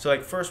yeah. So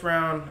like first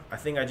round, I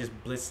think I just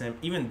blitzed him.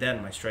 Even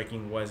then, my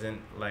striking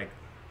wasn't like.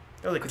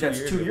 That was like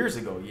 2 years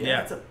ago. Yeah, Yeah.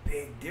 that's a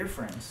big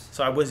difference.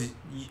 So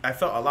I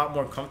felt a lot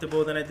more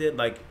comfortable than I did.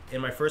 Like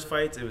in my first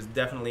fights, it was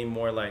definitely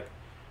more like,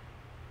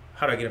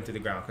 how do I get him to the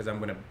ground? Because I'm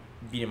gonna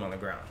beat him on the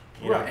ground.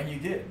 You know? And you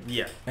did.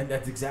 Yeah. And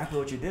that's exactly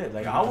what you did.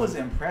 Like I was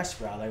impressed,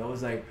 bro. Like I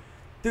was like,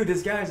 dude,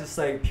 this guy's just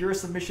like pure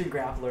submission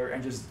grappler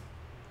and just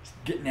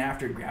getting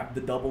after, grab the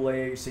double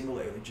A, single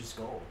A, and just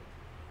go.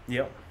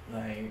 Yep.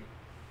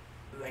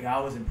 Like I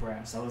was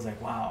impressed. I was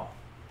like, wow.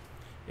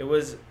 It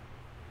was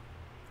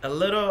a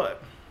little.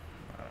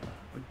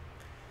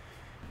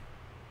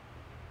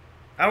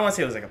 I don't want to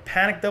say it was like a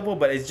panic double,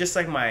 but it's just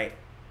like my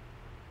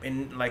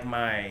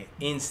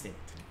instinct.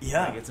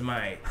 Yeah. Like it's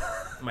my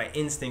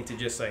instinct to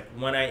just like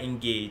when I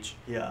engage,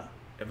 Yeah.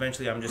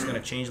 eventually I'm just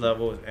gonna change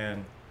levels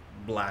and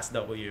blast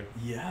W.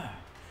 Yeah.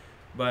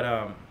 But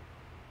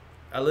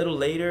a little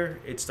later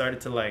it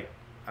started to like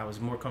I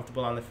was more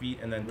comfortable on the feet,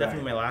 and then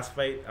definitely my last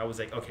fight I was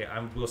like, okay, I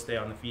will stay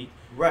on the feet.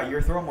 Right,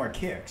 you're throwing more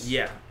kicks.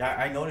 Yeah.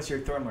 I noticed you're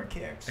throwing more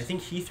kicks. I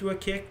think he threw a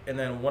kick, and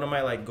then one of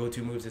my like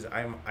go-to moves is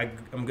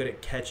I'm good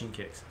at catching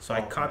kicks. So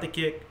I caught the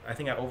kick. I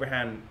think I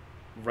overhand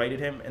righted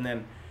him, and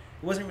then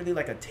it wasn't really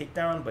like a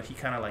takedown, but he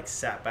kind of like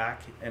sat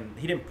back, and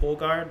he didn't pull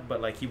guard,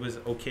 but like he was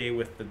okay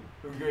with the.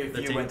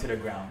 If you went to the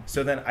ground.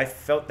 So then I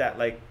felt that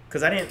like,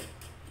 cause I didn't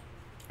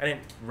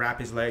wrap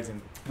his legs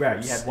and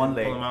Right, you had one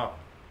leg. pull him out.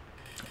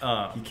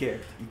 He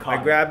kicked. You caught.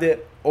 I grabbed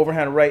it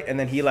overhand right, and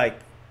then he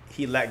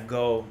let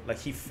go, like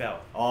he fell.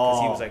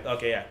 Cause he was like,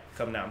 okay, yeah,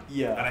 come down.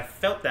 Yeah. And I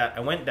felt that.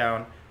 I went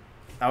down.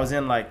 I was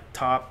in like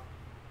top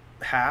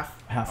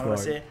half. Half I wanna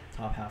guard. say.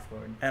 Top half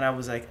guard. And I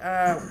was like,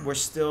 we're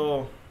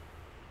still.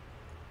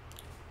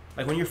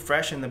 Like when you're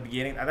fresh in the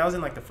beginning, that was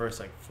in like the first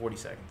like 40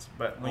 seconds.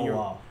 But when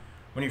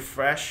when you're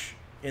fresh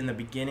in the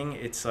beginning,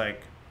 it's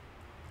like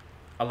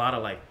a lot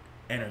of like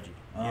energy.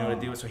 You know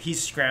what to do. So he's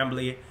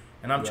scrambly,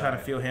 and I'm trying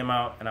to feel him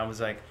out. And I was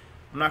like,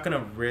 I'm not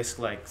gonna risk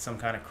like some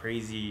kind of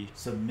crazy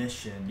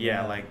submission.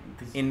 Yeah, like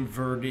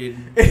inverted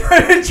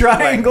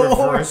triangle, like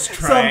reverse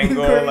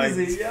triangle, something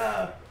crazy.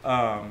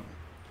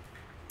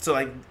 So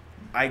like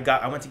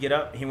I went to get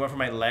up. He went for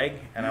my leg,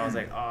 and I was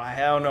like, oh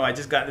hell no! I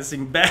just got this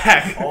thing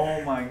back.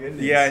 Oh my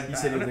goodness. Yeah, you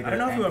said it was like I don't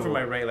know if he went for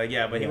my ankle. right leg.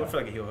 Yeah, but he went for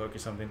like a heel hook or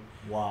something.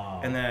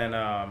 Wow. And then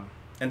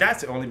and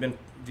that's only been,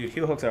 dude,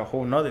 heel hooks are a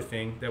whole nother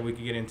thing that we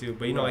could get into.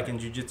 But you know, like in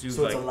jiu-jitsu,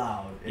 so like, it's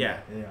allowed. Yeah.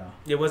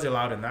 It was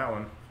allowed in that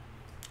one.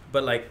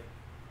 But like,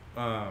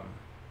 so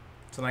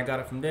then I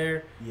got it from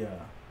there. Yeah.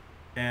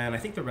 And I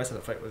think the rest of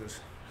the fight was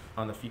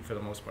on the feet for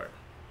the most part.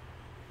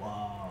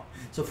 Wow.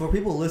 So for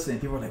people listening,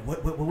 people are like,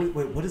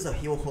 what is a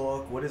heel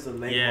hook? What is a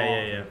leg lock?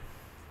 Yeah.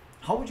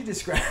 How would you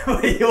describe a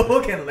heel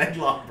hook and leg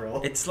lock, bro?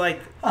 It's like,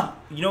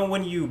 you know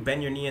when you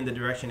bend your knee in the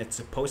direction it's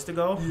supposed to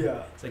go?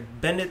 Yeah. It's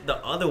like bend it the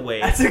other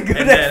way. That's a good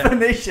and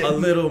explanation. Then a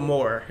little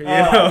more, you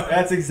know?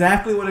 That's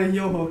exactly what a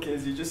heel hook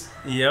is. You just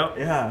Yep.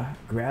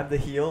 grab the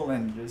heel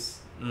and just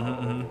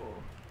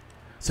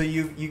So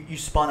you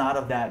spun out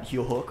of that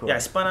heel hook? Or? Yeah, I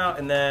spun out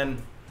and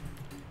then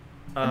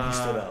and you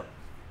stood up.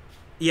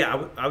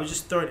 Yeah, I was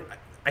just throwing.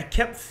 I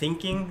kept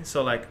thinking,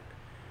 so like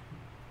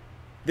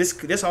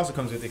this also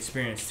comes with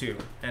experience too,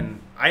 and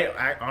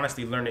I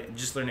honestly learned it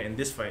in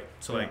this fight.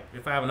 So like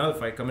if I have another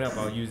fight coming up,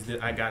 I'll use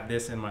this. I got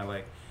this in my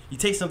like. You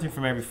take something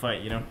from every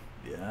fight, you know.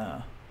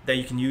 Yeah. That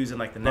you can use in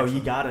like the next. Oh,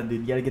 you gotta,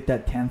 dude. You gotta get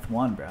that 10th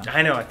one, bro.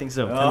 I know. I think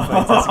so. 10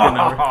 fights. That's a good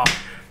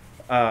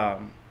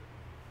number.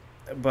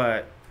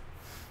 But.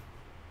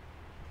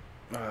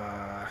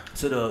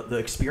 So the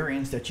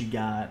experience that you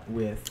got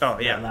with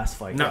that last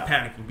fight. Not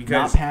panicking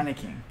because. Not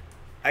panicking.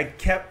 I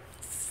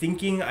kept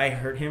thinking I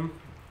hurt him.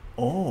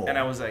 Oh. And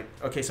I was like,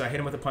 okay, so I hit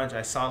him with a punch.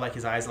 I saw like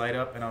his eyes light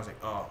up, and I was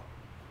like, oh,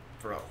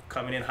 bro,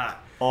 coming in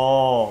hot.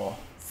 Oh.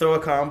 Throw a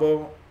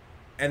combo,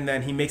 and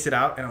then he makes it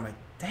out, and I'm like,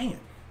 dang it.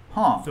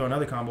 Huh. Throw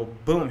another combo.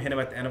 Boom, hit him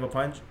at the end of a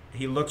punch.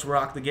 He looks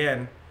rocked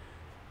again.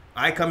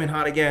 I come in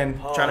hot again,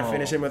 trying to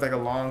finish him with like a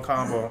long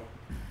combo.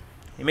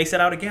 He makes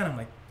it out again. I'm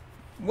like,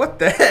 what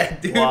the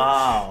heck, dude?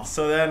 Wow.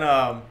 So then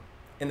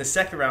in the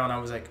second round, I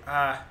was like,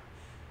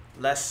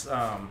 less...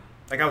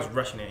 like I was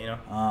rushing it, you know.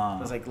 I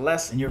was like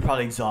less, and you were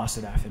probably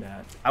exhausted after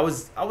that. I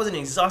wasn't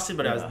exhausted,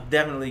 but I was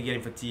definitely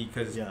getting fatigued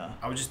because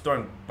I was just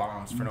throwing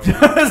bombs for no reason.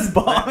 Just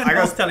bombs. Like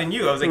I was telling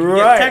you, I was like, you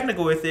get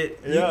technical with it.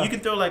 You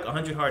can throw like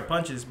 100 hard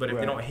punches, but if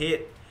they don't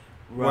hit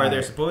where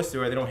they're supposed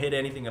to, or they don't hit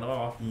anything at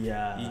all, you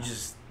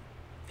just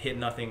hit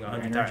nothing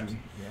 100 times.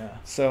 Yeah.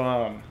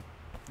 So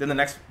then the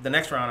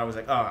next round, I was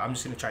like, oh, I'm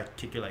just gonna try to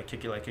kick your leg.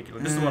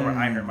 This is the one where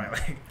I hurt my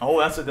leg. Oh,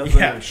 that's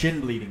like shin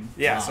bleeding.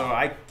 Yeah. Wow. So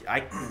I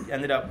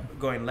ended up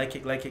going leg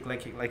kick.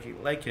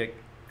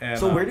 And,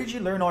 so where did you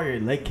learn all your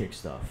leg kick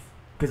stuff?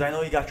 Because I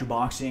know you got your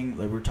boxing.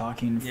 Like we're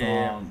talking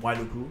from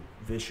Wailuku,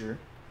 Vischer,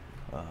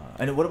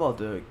 and what about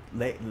the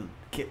leg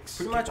kicks?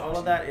 Pretty much all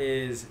of that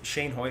is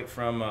Shane Hoyt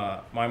from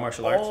My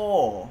Martial Arts.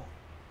 Oh,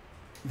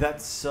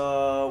 that's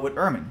with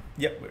Ermin.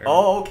 Yep. With Ermin.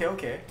 Oh,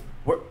 okay.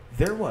 Where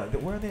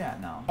are they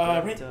at now?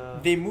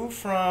 They moved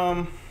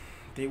from.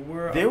 They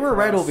were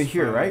right over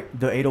here, right?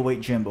 The 808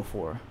 gym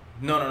before.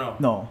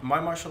 No. My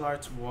Martial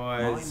Arts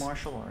was. My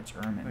Martial Arts,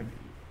 Ermin.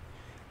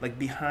 Like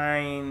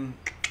behind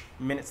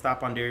Minute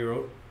Stop on Dairy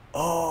Road.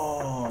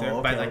 Oh, okay,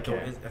 by like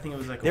I think it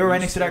was like. They were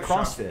right next to that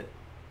CrossFit.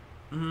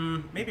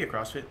 Maybe a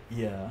CrossFit.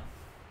 Yeah,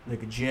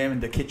 like a gym,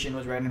 and the kitchen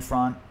was right in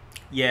front.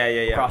 Yeah.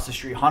 Across the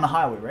street, Hana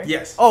Highway, right?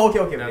 Yes. Oh,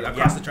 okay.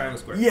 Across the Triangle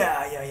Square.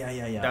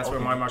 Yeah. That's where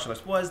My Martial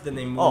Arts was. Then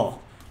they moved.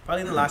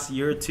 Probably in the last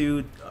year or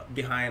two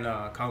behind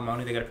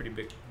Kawamanu. They got a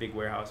pretty big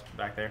warehouse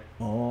back there.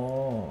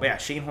 Oh. But yeah,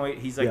 Shane Hoyt,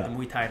 he's like the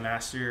Muay Thai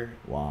master.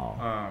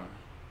 Wow.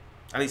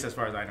 At least as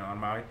far as I know on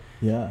Maui.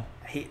 Yeah.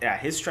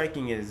 His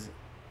striking is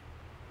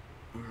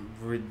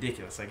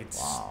ridiculous. Like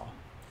it's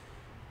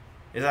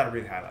at a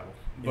really high level.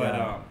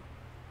 But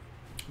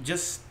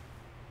just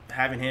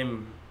having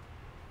him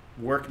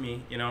work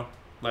me, you know,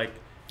 like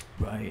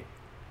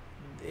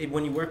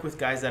when you work with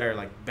guys that are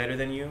like better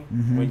than you,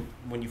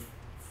 when you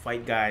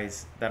fight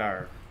guys that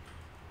are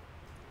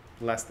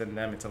less than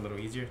them, it's a little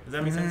easier. Does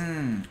that make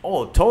sense?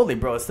 Oh, totally,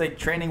 bro. It's like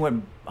training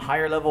with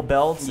higher level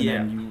belts, and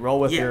then you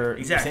roll with your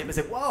exactly. It's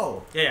like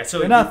whoa. Yeah. So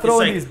you're not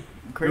throwing like these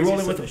crazy. You're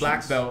rolling with a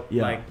black belt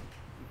like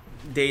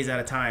days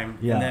at a time,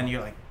 and then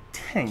you're like,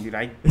 dang, dude,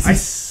 I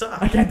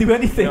suck. I can't do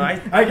anything. You know, I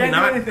can't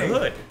do anything.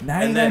 Good.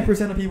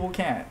 99% of people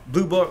can't.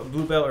 Blue belt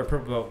or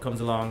purple belt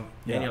comes along,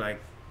 and you're like,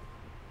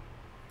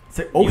 it's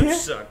like, okay. You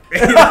suck.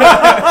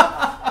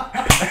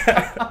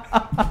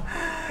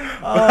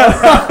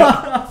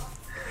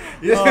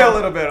 You feel a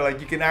little better, like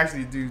you can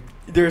actually do.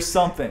 There's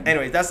something.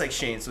 Anyway, that's like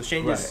Shane. So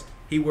Shane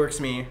he works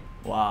me.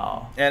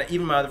 Wow. And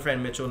even my other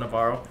friend Mitchell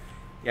Navarro,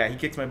 he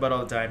kicks my butt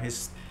all the time.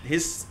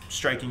 His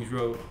striking's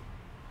real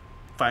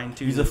fine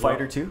too. He's a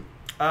fighter too.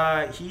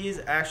 He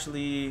is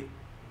actually,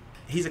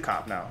 he's a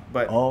cop now,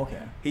 but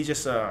he's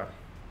just a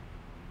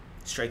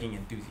striking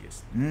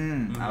enthusiast.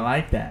 I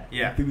like that.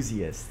 Yeah.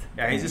 Enthusiast.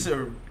 Yeah, he's just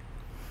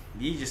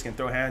he just can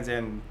throw hands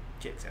and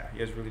kicks. Yeah, he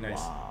has really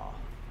nice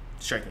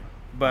striking.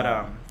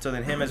 But so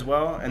then him as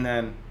well, and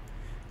then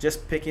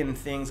just picking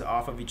things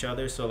off of each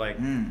other. So like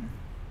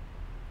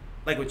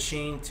with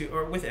Shane too,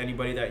 or with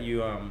anybody that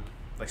you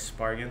like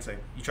spar against, like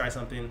you try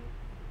something,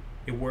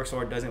 it works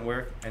or it doesn't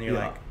work, and you're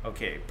like,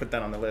 okay, put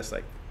that on the list.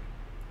 Like,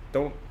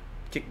 don't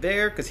kick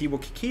there because he will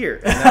kick here,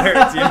 and that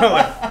hurts, you know.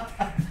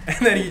 Like,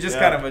 and then you just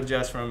kind of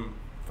adjust from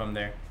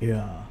there.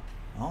 Yeah.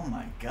 Oh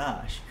my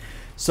gosh.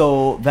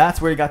 So that's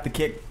where you got the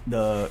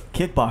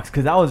kickbox,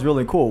 because that was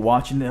really cool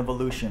watching the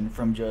evolution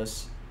from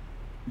just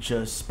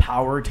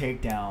power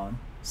takedown,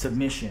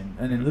 submission,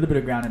 and then a little bit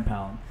of ground and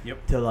pound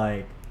to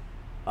like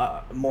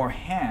more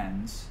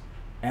hands,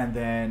 and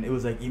then it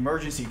was like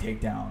emergency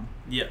takedown.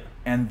 Yeah.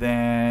 And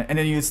then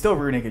you still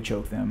rear naked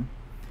choke them,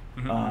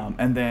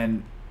 and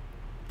then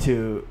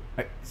to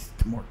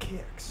more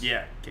kicks.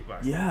 Yeah,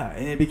 kickboxing. Yeah,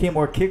 and it became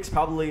more kicks.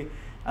 Probably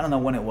I don't know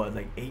when it was,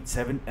 like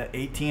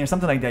 18 or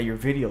something like that. Your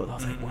videos, I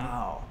was like,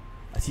 wow,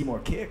 I see more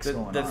kicks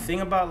going on. The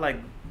thing about like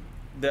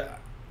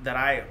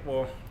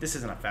this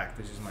isn't a fact,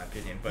 this is my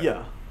opinion, but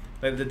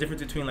like the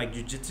difference between like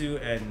jiu-jitsu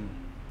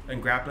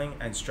and grappling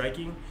and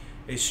striking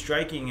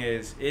striking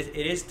is it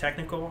is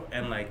technical,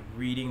 and like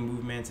reading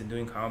movements and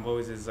doing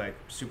combos is like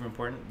super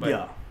important,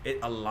 but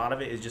a lot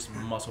of it is just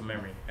muscle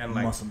memory and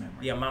like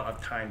the amount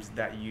of times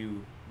that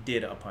you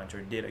did a punch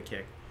or did a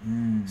kick.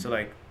 So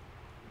like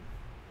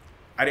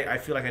I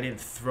feel like I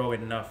didn't throw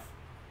enough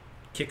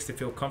kicks to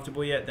feel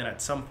comfortable yet. Then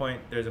at some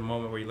point there's a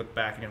moment where you look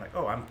back and you're like,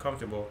 oh, I'm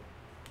comfortable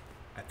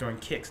at throwing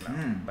kicks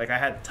now. Like I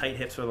had tight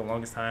hips for the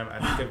longest time.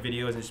 I'd look at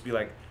videos and just be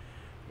like,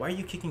 why are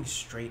you kicking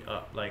straight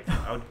up? Like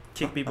I would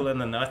kick people in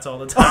the nuts all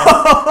the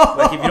time.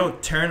 Like if you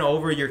don't turn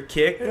over your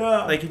kick,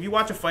 like if you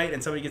watch a fight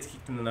and somebody gets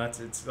kicked in the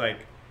nuts, it's like,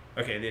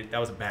 okay, that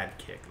was a bad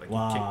kick. Like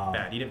you kicked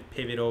bad. You didn't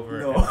pivot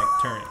over and like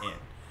turn it in.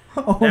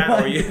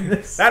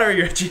 That or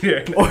you're a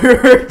cheater. Or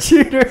you're a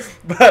cheater.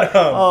 But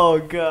oh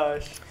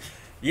gosh.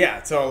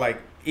 Yeah, so like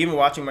even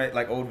watching my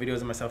like old videos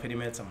of myself hitting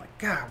mitts, I'm like,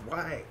 God,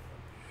 why?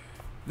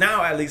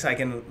 Now at least I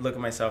can look at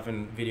myself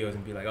in videos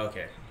and be like,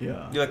 okay, you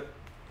look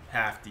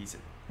half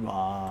decent.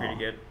 Wow. Pretty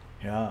good.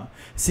 Yeah.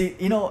 See,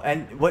 you know,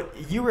 and what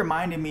you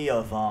reminded me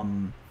of,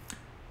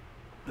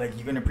 like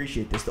you're gonna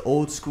appreciate this, the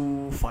old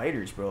school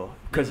fighters, bro.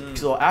 Because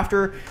so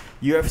after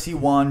UFC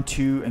 1,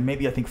 2, and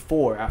maybe I think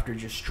 4, after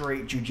just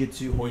straight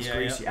jiu-jitsu, Hoist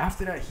Gracie,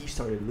 after that he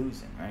started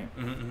losing, right?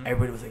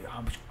 Everybody was like,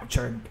 oh, I'm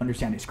trying to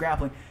understand his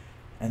grappling.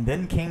 And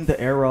then came the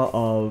era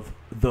of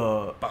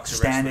the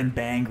stand and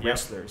bang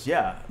wrestlers.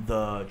 Yeah,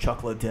 the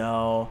Chuck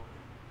Liddell.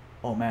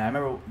 Oh man, I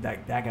remember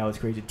that guy was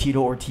crazy.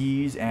 Tito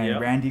Ortiz and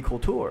Randy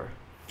Couture,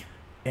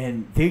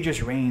 and they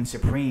just reigned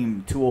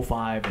supreme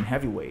 205 and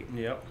heavyweight.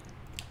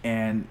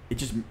 And it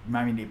just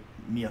reminded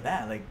me of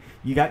that. Like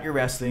you got your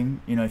wrestling,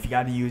 you know, if you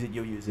got to use it,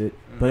 you'll use it.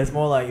 But it's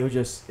more like you'll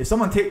just if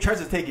someone tries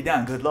to take you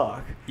down, good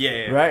luck.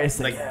 Right. It's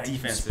like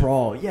defensive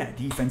sprawl. Yeah,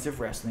 defensive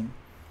wrestling.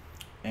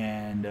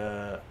 And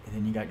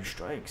then you got your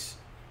strikes.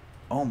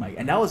 Oh my!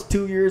 And that was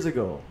 2 years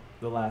ago.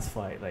 The last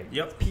fight, like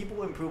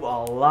people improve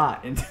a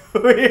lot in 2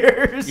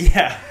 years.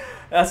 Yeah,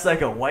 that's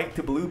like a white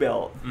to blue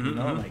belt. You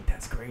know, like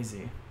that's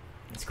crazy.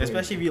 That's crazy.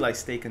 Especially if you like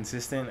stay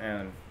consistent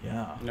and you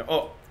know.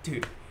 Oh,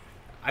 dude,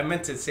 I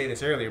meant to say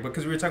this earlier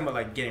because we were talking about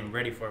like getting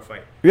ready for a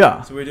fight.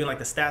 Yeah. So we were doing like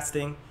the stats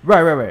thing.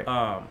 Right.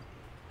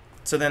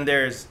 So then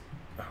there's.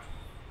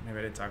 Maybe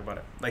I didn't talk about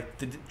it. Like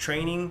the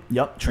training,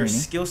 your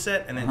skill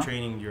set, and then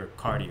training your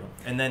cardio,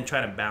 and then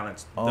trying to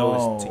balance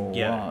those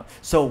together. Wow.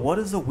 So, what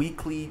does a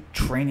weekly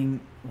training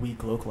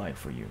week look like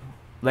for you?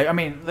 Like, I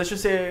mean, let's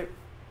just say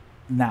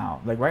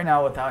now, like right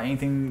now, without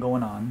anything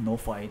going on, no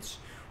fights.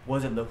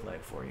 What does it look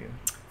like for you?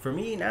 For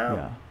me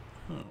now,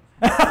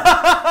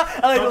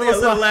 probably a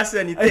little less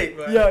than you think.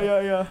 But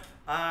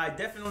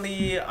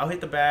definitely, I'll hit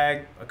the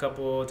bag a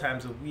couple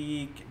times a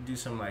week. Do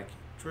some like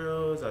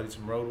drills. I'll do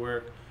some road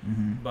work.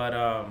 But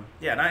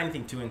not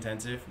anything too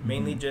intensive.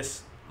 Mainly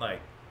just like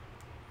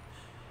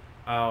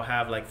I'll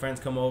have like friends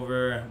come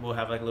over. We'll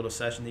have like a little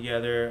session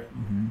together.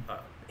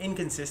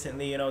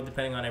 Inconsistently, you know,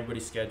 depending on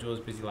everybody's schedules,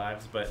 busy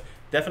lives. But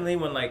definitely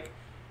when like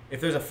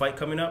if there's a fight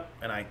coming up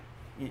and I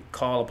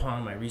call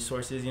upon my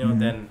resources, you know,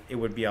 then it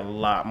would be a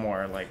lot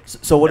more like.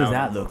 So what does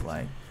that look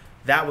like?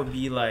 That would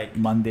be like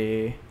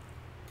Monday.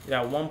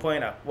 Yeah, at one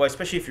point, well,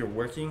 especially if you're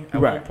working. At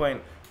one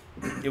point,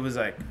 it was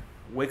like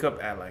wake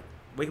up at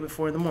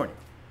 4 a.m.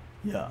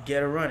 Yeah.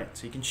 Get a run it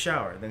so you can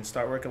shower. Then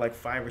start work at like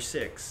 5 or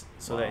 6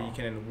 so that you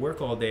can work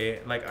all day.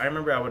 Like I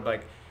remember I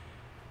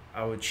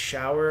would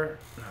shower.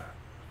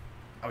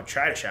 I would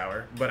try to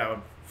shower, but I would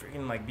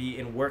freaking like be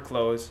in work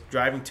clothes,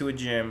 driving to a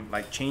gym,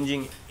 like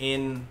changing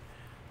in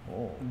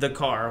the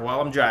car while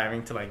I'm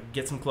driving to like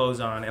get some clothes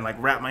on and like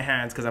wrap my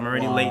hands because I'm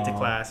already late to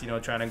class. You know,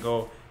 trying to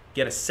go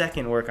get a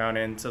second workout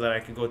in so that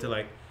I could go to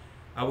like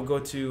I would go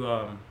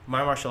to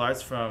my martial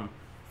arts from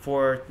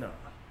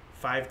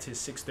 5 to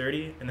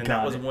 6:30, and then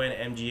that was when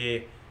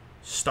MGA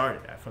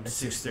started at from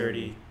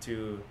 6:30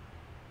 to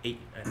 8,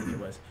 I think it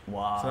was.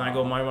 Wow. So then I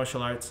go my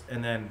martial arts,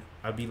 and then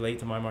I'd be late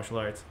to my martial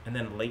arts, and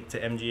then late to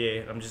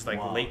MGA. I'm just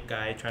like late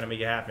guy trying to make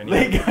it happen.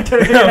 Late guy trying to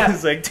make it happen. I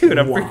was like, dude,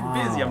 I'm freaking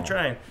busy. I'm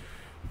trying.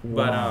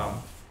 But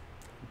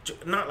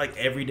not like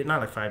every day,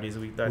 not like 5 days a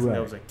week. I think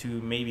that was like 2,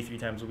 maybe 3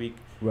 times a week.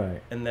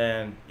 Right. And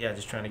then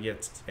just trying to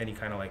get any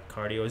kind of like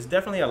cardio. It's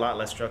definitely a lot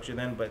less structured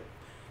then, but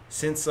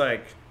since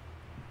like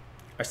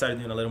I started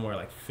doing a little more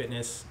like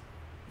fitness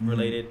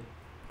related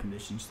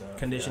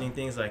conditioning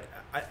things, like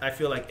I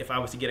feel like if I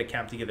was to get a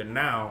camp together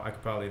now, I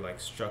could probably like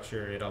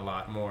structure it a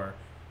lot more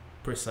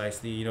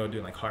precisely, you know,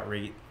 doing like heart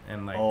rate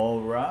and like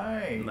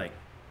like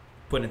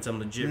putting some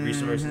legit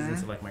resources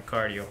into like my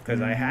cardio,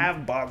 because I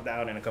have bogged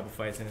out in a couple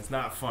fights and it's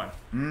not fun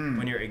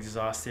when you're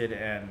exhausted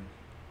and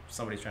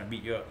somebody's trying to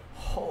beat you up.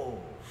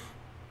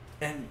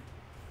 And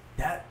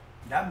that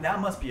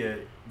must be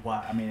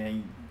I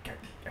mean,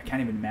 I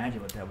can't even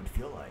imagine what that would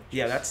feel like.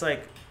 Yeah, that's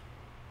like,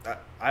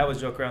 I always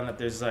joke around that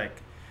there's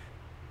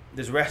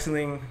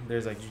wrestling,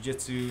 there's like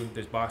jiu-jitsu,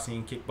 there's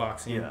boxing,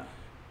 kickboxing,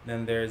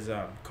 then there's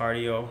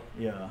cardio,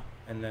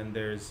 and then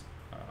there's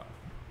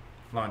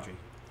laundry.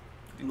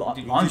 Dude,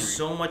 you do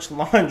so much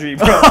laundry,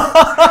 bro.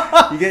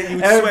 you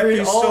sweat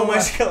through so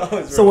much clothes,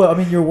 bro. So I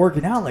mean, you're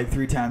working out like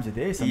 3 times a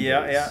day. Some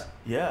days.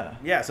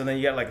 Yeah. So then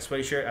you got like a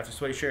sweaty shirt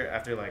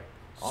after like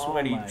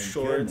sweaty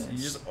shorts. Goodness. You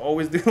just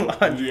always do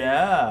laundry.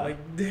 Yeah.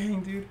 Like,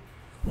 dang, dude.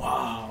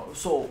 Wow.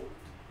 So,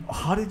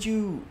 how did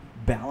you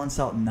balance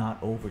out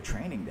not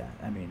overtraining that?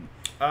 I mean,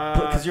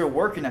 because you're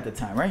working at the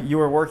time, right? You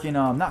were working,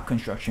 not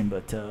construction,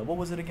 but what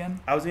was it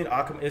again? I was doing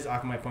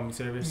Akamai plumbing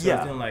service. So I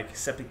was doing like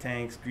septic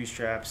tanks, grease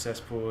traps,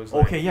 cesspools.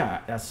 Okay,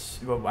 yeah.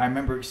 I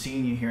remember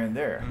seeing you here and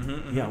there.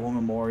 Yeah, War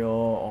Memorial,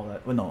 all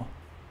that. Well, no.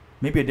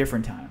 Maybe a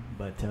different time,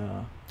 but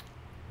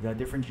is that a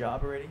different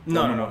job already?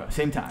 No.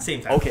 Same time.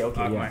 Okay,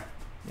 Akamai.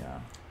 Yeah.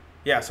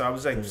 Yeah, so I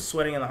was like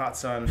sweating in the hot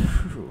sun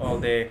all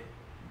day,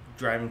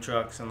 driving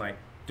trucks and like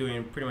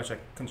doing pretty much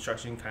like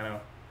construction kind of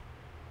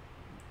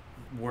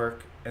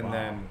work, and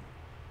then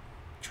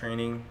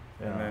training,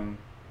 and then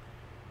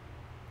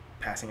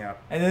passing out.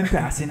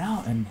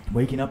 And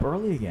waking up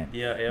early again.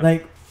 Yeah.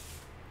 Like,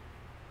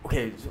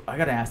 okay, so I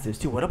gotta ask this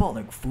too. What about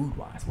like food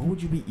wise? What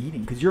would you be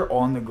eating? Because you're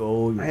on the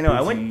go. I know.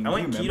 I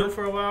went keto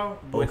for a while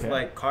with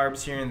like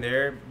carbs here and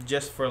there,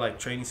 just for like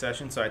training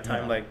sessions. So I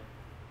timed like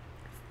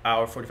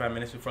hour 45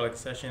 minutes before like a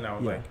session. I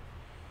would like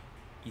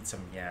eat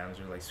some yams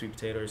or like sweet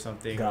potato or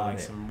something, or like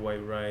some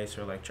white rice,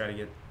 or like try to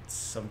get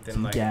something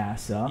some like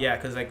gas up. Yeah,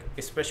 because like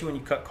especially when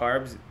you cut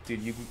carbs,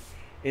 dude,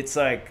 it's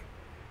like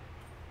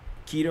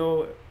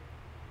keto.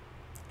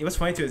 It was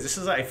funny too. This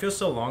is like, I feel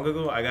so long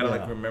ago. I gotta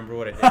like remember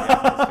what I did.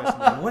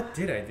 Like, what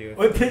did I do?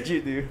 What did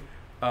you do?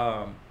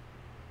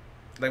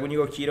 Like when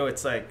you go keto,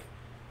 it's like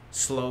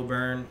slow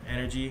burn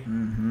energy.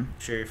 I'm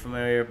sure you're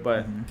familiar,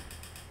 but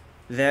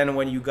then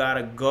when you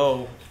gotta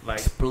go, like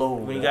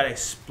explode. When you gotta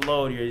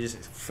explode, you're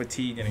just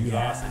fatigued and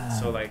exhausted.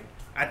 So like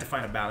I had to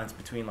find a balance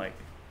between like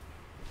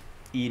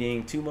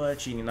eating too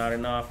much, eating not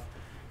enough.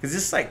 Because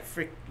this is like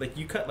like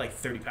you cut like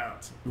 30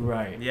 pounds.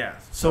 Right. Yeah.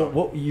 So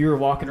what, you're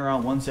walking around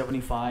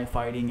 175,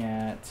 fighting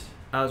at?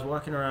 I was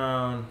walking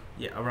around,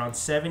 around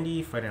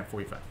 70, fighting at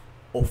 45.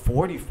 Oh,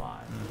 45.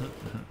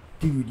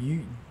 Dude,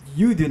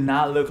 you did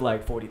not look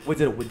like 40.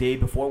 Was it a day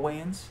before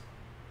weigh-ins?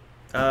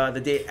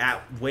 The day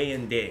at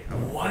weigh-in day.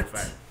 What?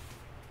 45.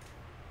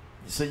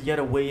 So you got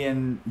a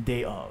weigh-in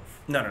day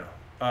of? No.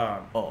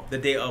 The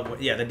day of,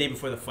 the day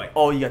before the fight.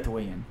 Oh, you got to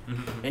weigh in.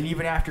 And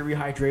even after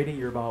rehydrating,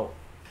 you're about?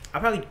 I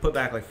probably put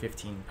back like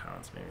 15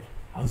 pounds maybe.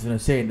 I was going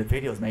to say, in the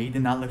videos, man, you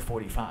did not look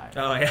 45.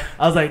 Oh, yeah.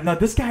 I was like, no,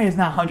 this guy is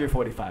not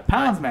 145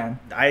 pounds, man.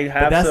 I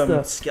have some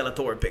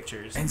Skeletor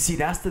pictures. And see,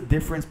 that's the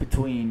difference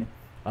between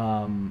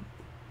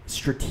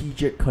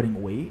strategic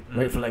cutting weight,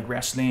 right, for like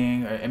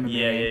wrestling,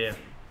 MMA,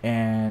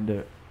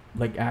 and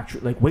like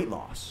actual like weight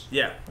loss.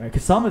 Yeah. Right,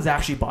 because some is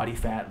actually body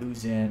fat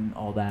losing,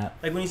 all that.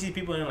 Like when you see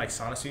people in like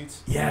sauna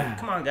suits. Yeah. Like,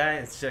 come on,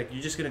 guys. It's like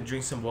you're just gonna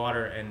drink some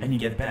water and you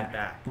get that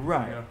back.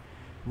 Right. You know?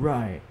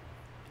 Right.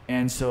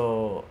 And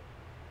so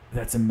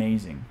that's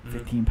amazing.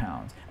 15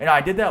 pounds. And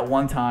I did that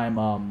one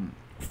time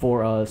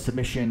for a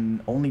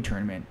submission only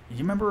tournament. You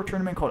remember a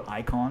tournament called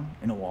Icon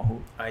in Oahu?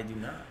 I do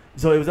not.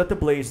 So it was at the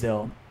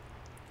Blaisdell,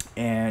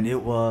 and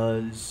it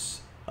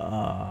was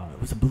a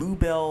blue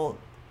belt,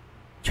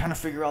 trying to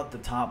figure out the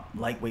top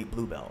lightweight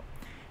blue belt.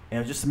 And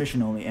it was just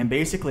submission only. And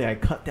basically I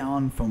cut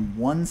down from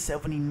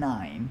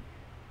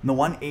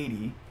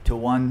 180 to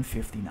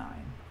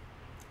 159.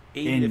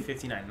 80 to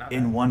 59, not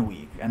in bad. 1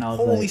 week, and I was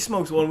holy like,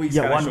 smokes, 1 week.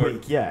 Yeah, 1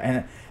 week, yeah,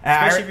 and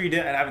especially if you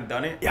didn't, and I haven't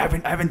done it. Yeah,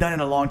 I haven't done it in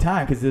a long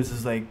time because this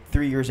is like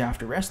 3 years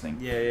after wrestling.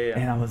 Yeah.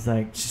 And I was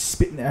like, just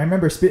spitting. I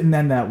remember spitting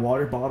in that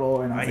water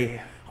bottle, and I was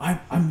like,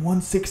 I'm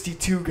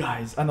 162,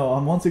 guys. I know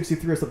I'm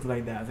 163 or something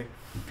like that. I was like,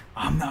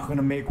 I'm not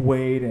gonna make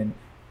weight, and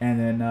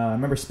then I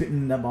remember spitting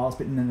in that bottle.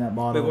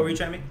 Wait, what were you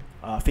trying to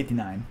make?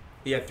 59.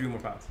 Yeah, 3 more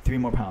pounds. 3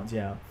 more pounds,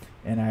 yeah.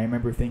 And I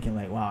remember thinking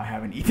like, wow, I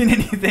haven't eaten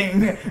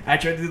anything. I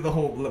tried to do the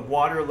whole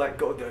water, let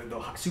go, the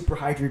super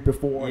hydrate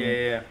before.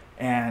 Yeah.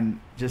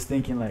 And just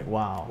thinking like,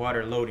 wow.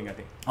 Water loading, I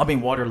think.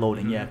 Water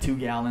loading, yeah. 2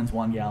 gallons,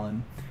 1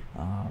 gallon.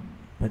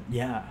 But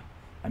yeah,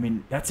 I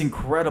mean, that's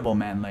incredible,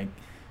 man. Like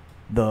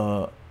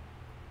the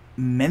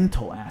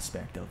mental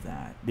aspect of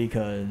that,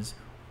 because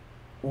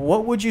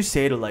what would you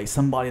say to like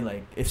somebody,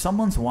 like if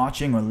someone's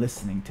watching or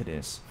listening to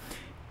this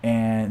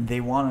and they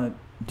want to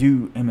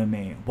do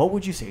MMA, what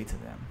would you say to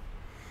them?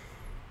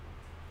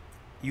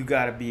 You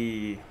gotta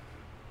be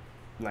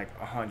like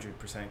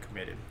 100%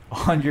 committed.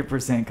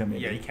 100%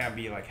 committed. Yeah, you can't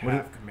be like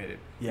half committed.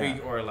 Yeah.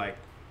 Or like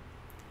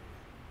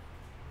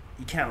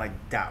you can't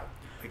like doubt.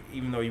 Like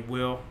even though you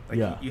will,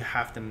 like you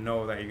have to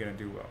know that you're gonna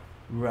do well.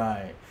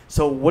 Right.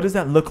 So what does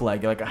that look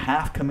like? Like a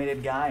half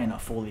committed guy and a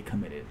fully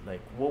committed.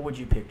 Like what would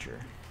you picture?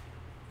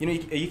 You know,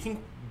 you can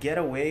get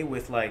away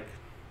with like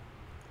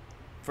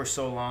for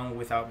so long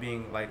without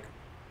being like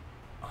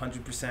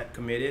 100%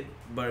 committed,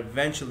 but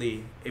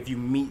eventually if you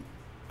meet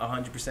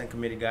 100%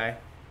 committed guy,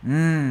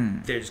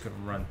 they're just gonna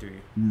run through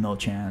you. No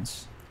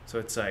chance. So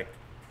it's like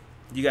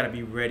you gotta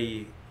be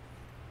ready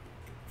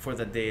for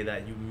the day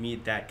that you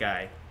meet that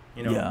guy.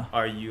 You know,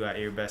 are you at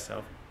your best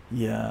self?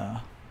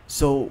 Yeah.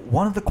 So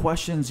one of the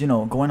questions, you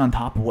know, going on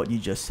top of what you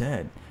just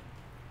said,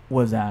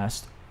 was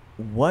asked,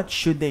 what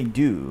should they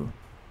do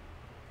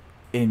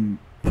in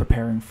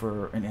preparing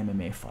for an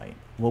MMA fight,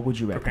 what would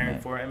you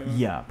recommend? Preparing for MMA?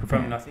 Yeah,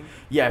 preparing. From nothing?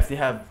 Yeah, if they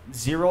have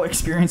zero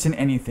experience in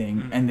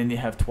anything and then they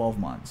have 12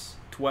 months.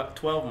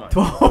 12 months.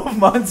 12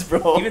 months,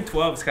 bro. Even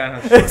 12 is kind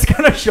of short. It's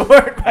kind of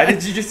short. I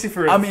did jiu-jitsu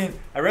for... I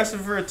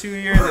wrestled for 2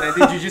 years, and I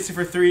did jiu-jitsu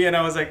for 3, and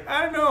I was like,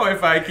 I don't know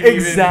if I can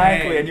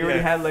exactly. even... And you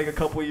already had like a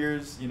couple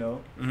years, you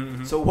know.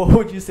 Mm-hmm. So what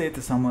would you say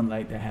to someone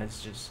like that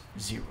has just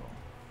zero?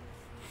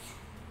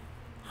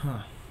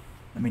 Huh.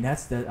 I mean, I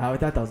thought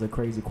that was a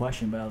crazy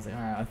question, but I was like,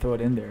 all right, I'll throw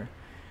it in there.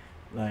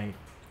 Like...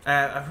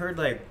 I've heard,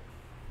 like,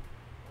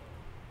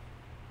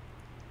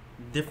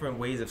 different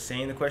ways of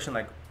saying the question,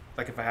 like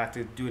if I have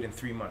to do it in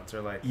 3 months,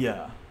 or like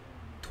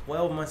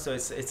 12 months, so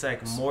it's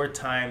like more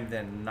time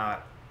than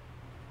not.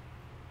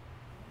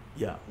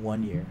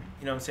 1 year.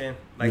 You know what I'm saying?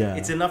 Like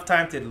it's enough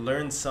time to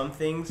learn some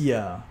things,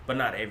 but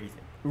not everything.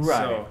 Right.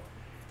 So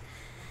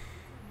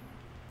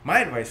my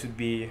advice would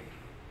be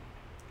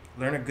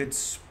learn a good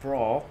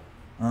sprawl.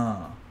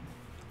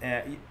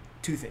 And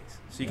 2 things.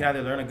 So you can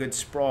either learn a good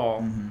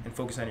sprawl and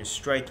focus on your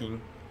striking,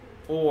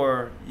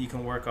 or you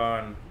can work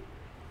on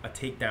a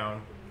takedown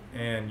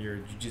and your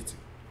jiu-jitsu.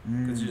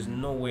 Because there's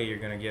no way you're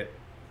going to get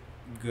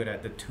good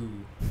at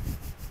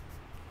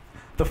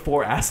the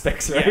 4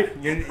 aspects, right?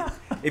 Yeah.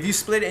 If you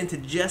split it into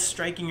just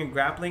striking and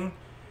grappling,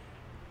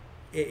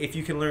 if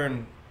you can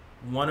learn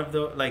one of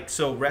the... Like,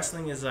 so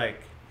wrestling is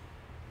like...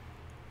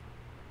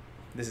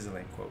 This is a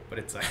lame quote, but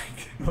it's like...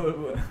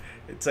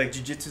 it's like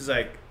jiu-jitsu is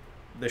like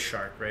the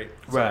shark, right?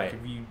 So right.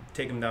 Like if you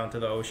take them down to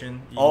the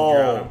ocean, you can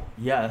drown them.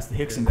 Yeah, that's the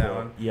Hickson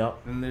quote.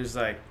 Yep. And there's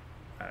like...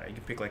 you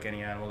can pick like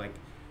any animal,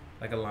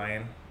 like a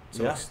lion.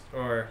 So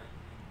or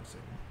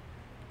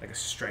like a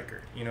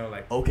striker, you know,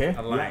 like a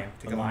lion.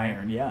 Take a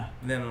lion. Yeah.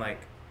 And then like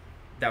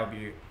that would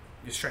be your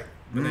striker.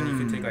 But then you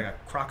could take like a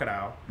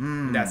crocodile.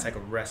 And that's like a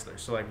wrestler.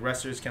 So like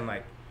wrestlers can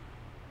like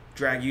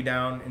drag you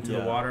down into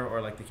the water, or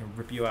like they can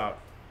rip you out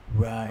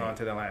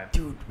onto the land.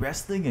 Dude,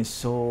 wrestling is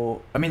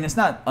so... I mean, it's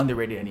not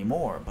underrated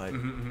anymore, but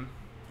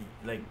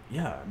like, I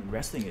mean,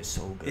 wrestling is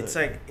so good. It's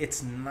like,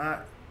 it's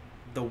not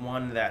the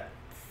one that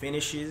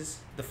finishes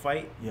the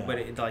fight, but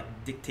it like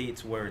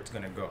dictates where it's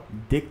gonna go.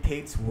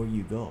 Dictates where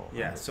you go.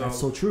 Yeah, so that's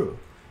so true.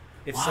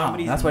 If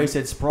somebody's... That's why you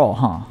said sprawl,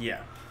 huh?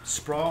 Yeah,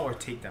 sprawl or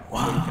takedown.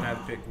 Wow. So you can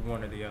either pick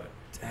one or the other.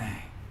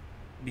 Dang.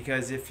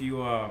 Because if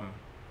you're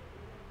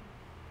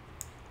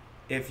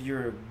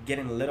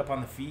getting lit up on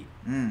the feet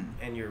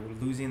and you're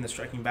losing the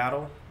striking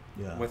battle,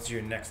 what's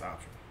your next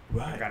option?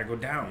 Right. You gotta go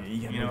down.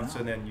 You know, down.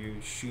 So then you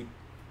shoot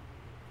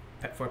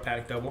for a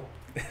panic double.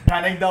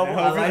 Panic double.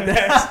 I like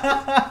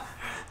that.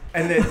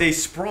 And then they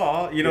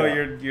sprawl. You know,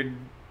 you're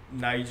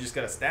now you just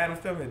gotta stand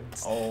with them.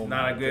 It's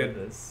not a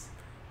good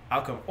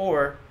outcome.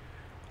 Or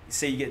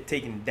say you get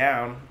taken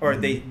down, or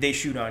they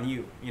shoot on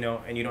you. You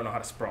know, and you don't know how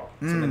to sprawl.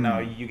 So then now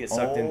you get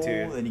sucked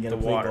into then you the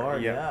water.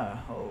 Guard,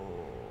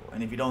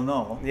 and if you don't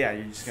know,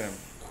 you're just gonna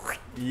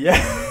you're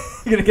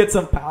gonna get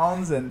some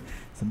pounds and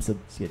some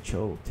get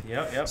choked.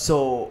 Yep.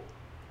 So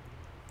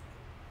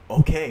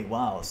okay,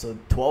 wow. So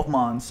 12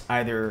 months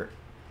either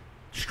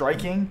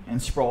striking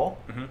and sprawl.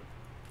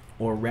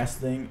 Or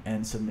wrestling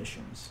and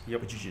submissions.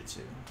 With jiu-jitsu.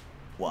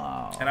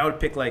 Wow. And I would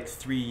pick like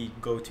 3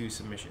 go-to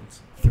submissions.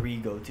 3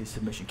 go-to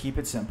submission. Keep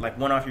it simple. Like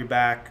one off your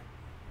back,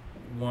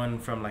 one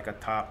from like a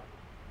top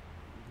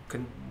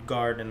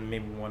guard, and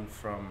maybe one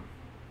from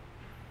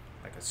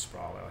like a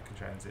sprawl or like a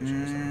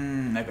transition or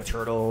something. Like a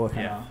turtle.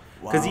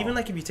 Because even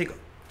like if you take...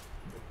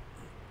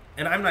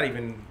 And I'm not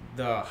even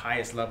the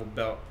highest level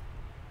belt.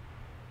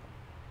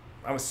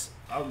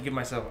 I'll give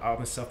myself...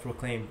 I'm a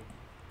self-proclaimed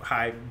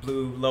high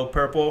blue, low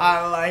purple.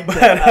 I like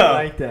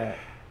that.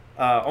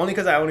 Only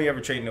because I only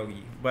ever trained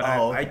no-gi. But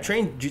I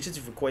trained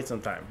jiu-jitsu for quite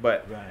some time.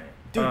 But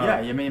dude,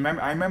 I mean,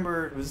 I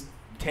remember it was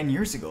 10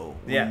 years ago.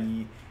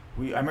 I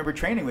remember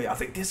training with. I was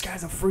like, this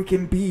guy's a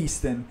freaking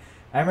beast, and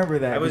I remember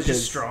that. I was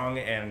just strong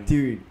and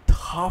dude,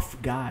 tough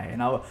guy,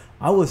 and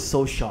I was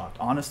so shocked,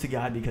 honest to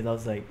God, because I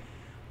was like,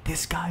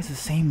 this guy's the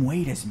same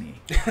weight as me.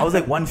 I was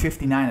like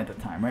 159 at the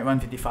time, right?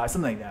 155,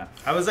 something like that.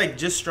 I was like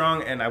just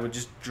strong, and I would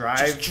just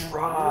drive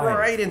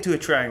right into a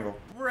triangle.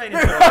 Right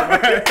into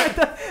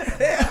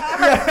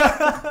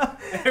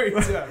every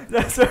time.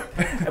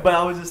 But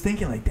I was just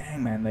thinking, like,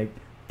 dang, man, like,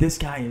 this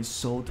guy is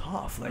so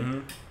tough. Like,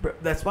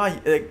 that's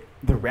why, like,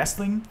 the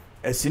wrestling,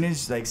 as soon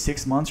as, like,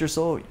 6 months or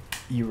so,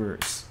 you were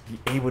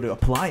able to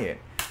apply it.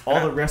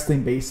 All the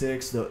wrestling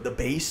basics, the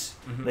base,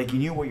 like, you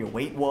knew where your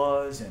weight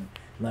was, and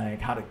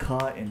like how to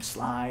cut and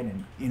slide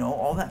and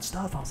all that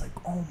stuff. I was like,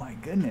 oh my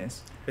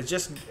goodness.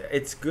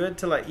 It's good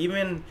to like,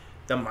 even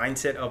the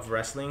mindset of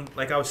wrestling,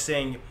 like I was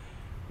saying,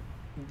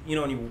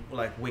 when you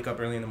like wake up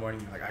early in the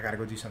morning, you're like, I gotta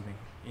go do something,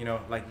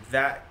 like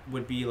that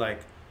would be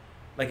like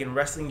in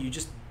wrestling, you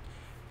just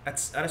at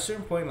a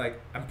certain point,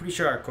 like I'm pretty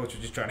sure our coach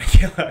was just trying to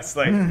kill us,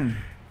 like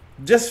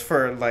just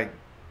for like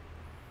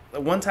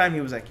one time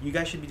he was like, you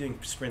guys should be doing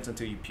sprints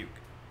until you puke,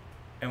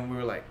 and we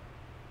were like,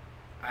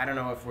 I don't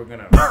know if we're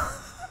gonna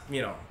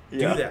do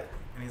that.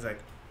 And he's like,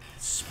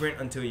 sprint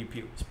until you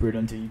puke. Sprint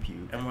until you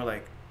puke. And we're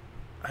like,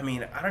 I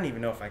mean, I don't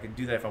even know if I could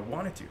do that if I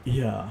wanted to.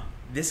 Yeah.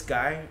 This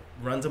guy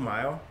runs a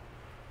mile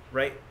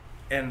right?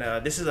 And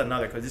this is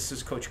another coach. This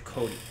is Coach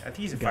Cody. I think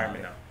he's a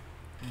fireman now.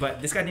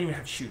 But this guy didn't even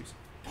have shoes.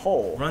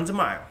 Runs a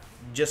mile,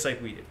 just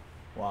like we did.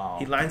 Wow.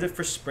 He lines up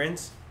for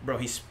sprints. Bro,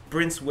 he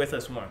sprints with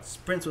us once.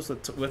 Sprints with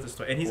us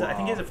twice. And I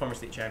think he's a former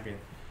state champion.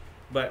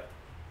 But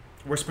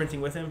we're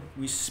sprinting with him.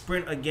 We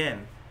sprint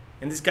again.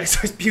 And this guy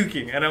starts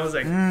puking. And I was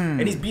like,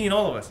 and he's beating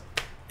all of us.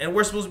 And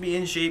we're supposed to be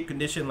in shape,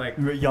 condition, like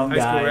young high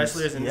school guys.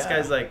 wrestlers. And this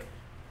guy's like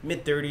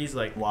mid-30s.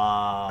 Like,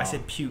 wow. I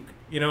said puke,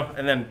 you know?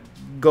 And then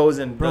goes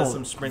and does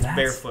some sprints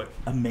barefoot.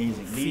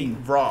 Amazing. Feet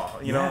raw.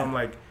 You know, I'm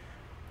like,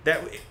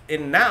 that.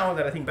 And now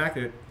that I think back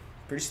to it,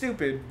 pretty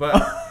stupid. But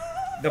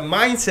the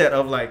mindset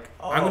of like,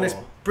 I'm going to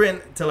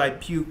sprint till I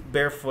puke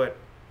barefoot,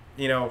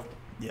 you know,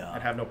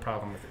 I'd have no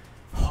problem with it.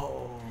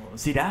 Oh,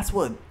 see, that's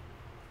what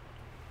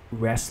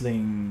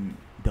wrestling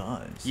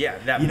does. Yeah,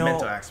 that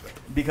mental aspect.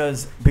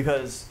 Because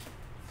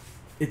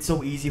it's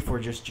so easy for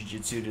just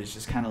jiu-jitsu to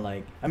just kind of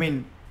like, I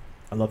mean,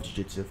 I love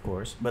jiu-jitsu, of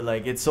course, but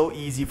like it's so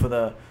easy for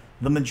the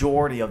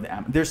majority of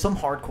there's some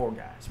hardcore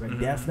guys, right?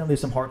 Definitely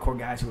some hardcore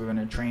guys who are going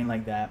to train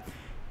like that,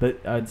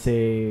 but I'd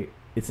say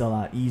it's a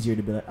lot easier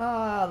to be like,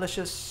 let's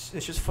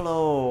just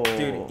flow.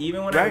 Dude,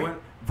 even when I went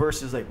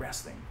versus like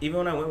wrestling. Even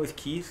when I went with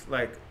Keith,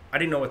 like I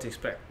didn't know what to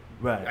expect.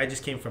 Right. I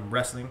just came from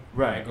wrestling.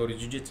 Right. And I go to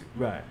jiu-jitsu.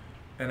 Right.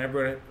 And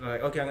everybody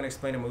like, okay, I'm gonna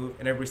explain a move,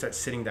 and everybody starts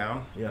sitting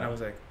down. Yeah. And I was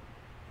like,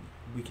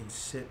 we can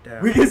sit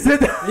down. We can sit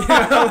down. You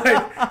know,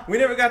 like we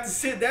never got to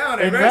sit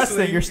down. In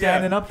wrestling, you're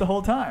standing up the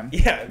whole time.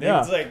 Yeah. It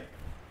was like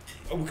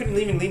we couldn't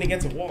even lean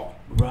against a wall.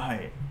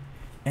 Right.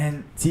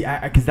 And see,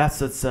 because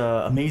that's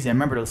amazing. I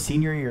remember the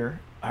senior year,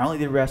 I only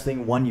did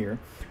wrestling 1 year,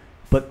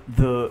 but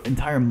the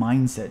entire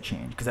mindset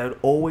changed because I would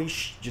always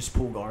just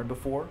pull guard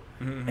before,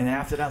 and then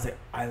after that I was like,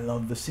 I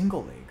love the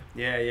single leg.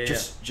 Yeah.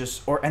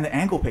 And the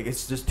ankle pick.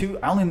 It's just two.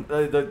 I only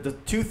the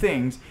two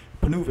things.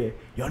 Panuve,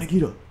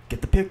 Yanagida,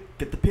 get the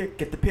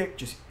pick.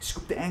 Just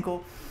scoop the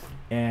ankle,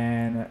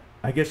 and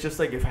I guess just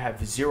like if I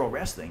have zero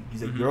wrestling,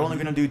 he's like, you're only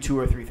gonna do 2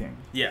 or 3 things.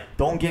 Yeah.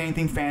 Don't get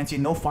anything fancy.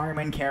 No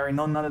fireman carry.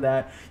 No none of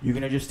that. You're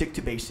gonna just stick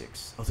to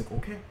basics. I was like,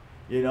 okay,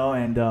 you know,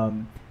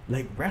 and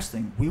like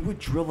wrestling, we would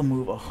drill a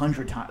move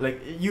 100 times.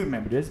 Like you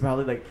remember this,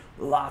 probably like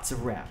lots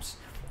of reps.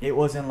 It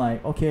wasn't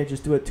like, okay,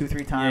 just do it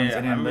 2-3 times. Yeah,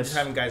 and I then remember just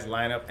having guys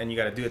line up, and you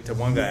got to do it to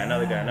one guy,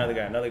 another guy, another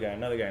guy, another guy,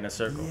 another guy in a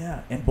circle.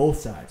 Yeah, and both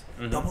sides.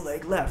 Double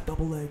leg left,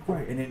 double leg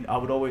right. And then I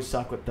would always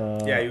suck with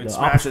the you would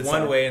smash one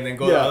side. way and then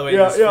go the other way and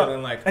just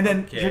feeling like, and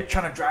then you're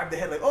trying to drive the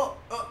head like, oh,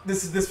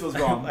 this feels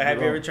wrong.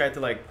 Have you ever tried to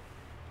like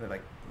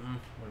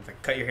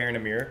cut your hair in a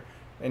mirror?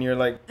 And you're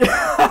like,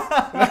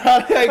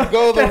 how did I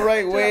go the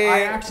right way?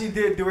 I actually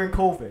did during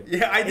COVID.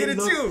 Yeah, I did it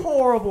too.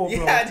 Horrible, bro.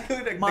 Yeah,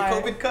 dude, the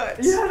COVID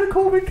cuts. Yeah, the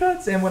COVID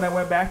cuts. And when I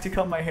went back to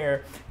cut my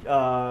hair,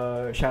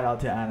 shout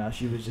out to Anna.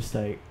 She was just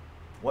like,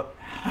 what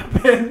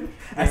happened?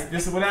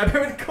 This is what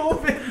happened with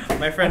COVID.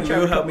 My friend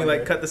Lou helped me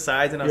like cut the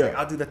sides, and I was like,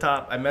 I'll do the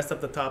top. I messed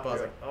up the top. I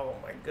was like, oh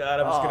my God,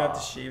 I'm just going to have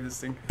to shave this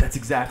thing. That's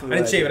exactly what I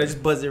didn't shave it. I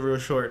just buzzed it real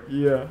short.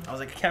 Yeah. I was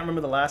like, I can't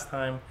remember the last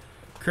time.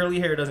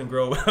 Curly hair doesn't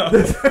grow well.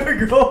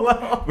 Doesn't grow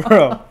well.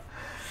 Bro.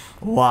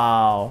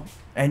 Wow.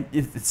 And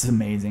it's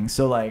amazing.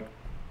 So, like,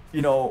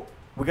 you know,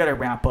 we got to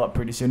wrap up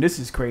pretty soon. This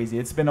is crazy.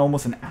 It's been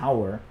almost an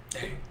hour.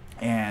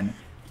 And,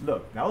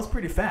 look, that was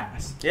pretty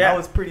fast. Yeah. That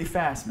was pretty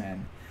fast,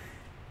 man.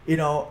 You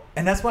know,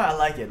 and that's why I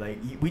like it. Like,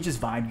 we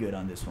just vibe good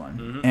on this one.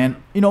 Mm-hmm. And,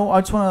 you know,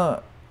 I just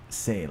want to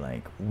say,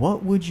 like,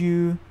 what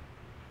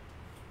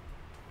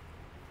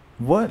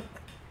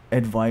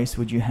advice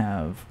would you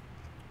have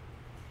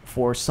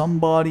for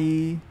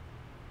somebody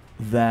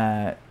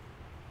that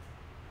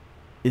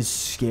is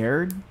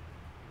scared?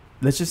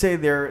 Let's just say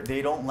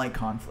they don't like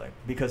conflict,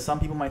 because some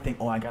people might think,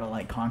 oh, I gotta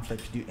like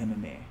conflict to do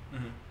MMA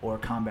or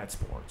combat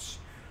sports.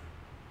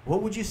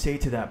 What would you say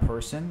to that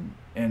person?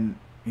 And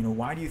you know,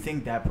 why do you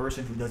think that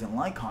person who doesn't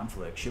like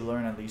conflict should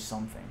learn at least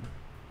something?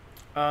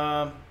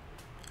 Well,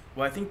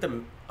 I think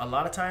a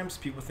lot of times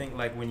people think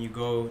like when you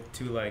go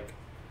to like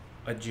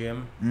a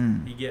gym,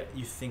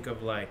 you think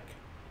of like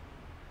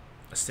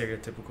a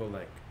stereotypical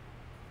like,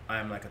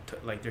 I'm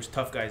like there's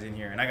tough guys in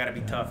here, and I gotta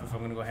be tough if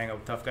I'm gonna go hang out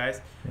with tough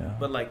guys. Yeah.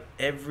 But like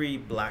every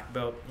black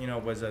belt, you know,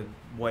 was a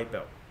white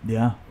belt.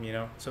 Yeah. You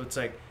know, so it's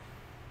like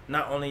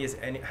not only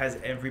has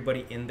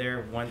everybody in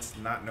there once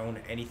not known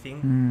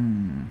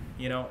anything.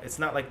 You know, it's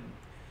not like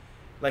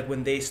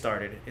when they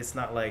started, it's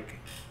not like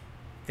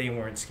they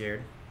weren't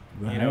scared.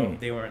 Right. You know,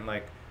 they weren't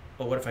like,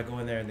 oh, what if I go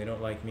in there and they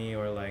don't like me,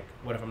 or like,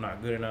 what if I'm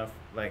not good enough?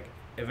 Like,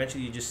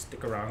 eventually you just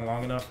stick around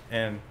long enough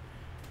and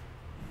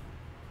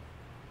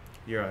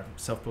you're a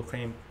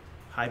self-proclaimed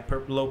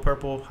low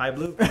purple, high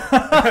blue.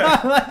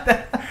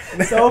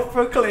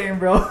 Self-proclaimed,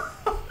 bro.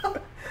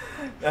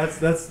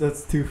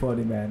 That's too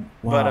funny, man.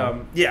 Wow.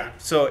 But yeah.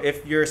 So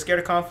if you're scared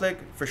of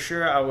conflict, for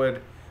sure,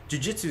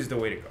 jiu-jitsu is the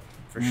way to go,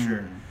 for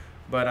sure.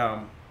 But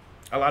a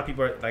lot of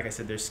people are, like I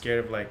said, they're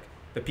scared of like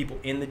the people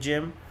in the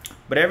gym.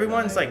 But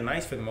everyone's like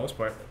nice for the most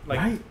part.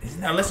 Like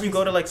unless crazy? You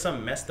go to like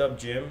some messed up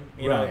gym,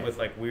 you know, with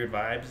like weird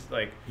vibes,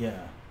 like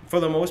for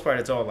the most part,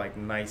 it's all like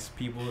nice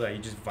people that you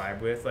just vibe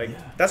with. Like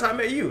that's how I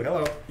met you.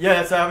 Hello. Yeah,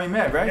 that's how we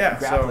met, right? Yeah,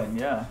 grappling.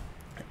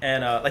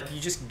 And like you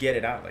just get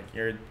it out. Like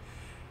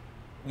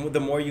the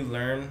more you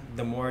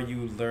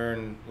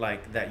learn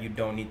like that you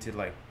don't need to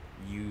like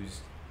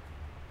use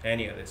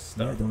any of this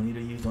stuff. Yeah,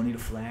 don't need to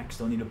flex,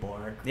 don't need to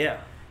bark. Yeah.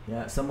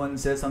 Yeah, someone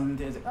says something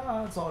to you, it's like,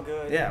 oh, it's all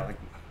good. Yeah, like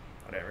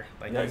whatever.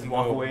 Like yeah, you can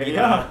walk go away.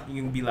 Yeah.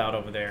 You can be loud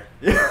over there.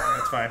 Yeah.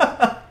 That's fine.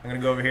 I'm gonna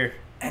go over here.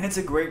 And it's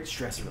a great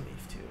stress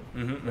relief too,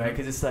 Mm-hmm, right?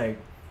 Because it's like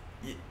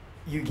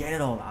you get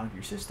it all out of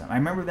your system. I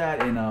remember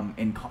that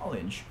in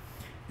college,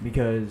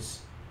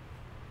 because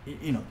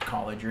you know,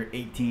 college, you're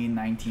 18,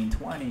 19,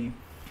 20,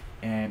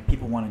 and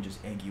people want to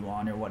just egg you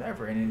on or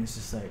whatever, and it's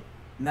just like,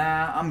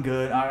 nah, I'm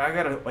good. I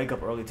gotta wake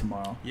up early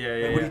tomorrow. Yeah,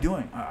 like, what are you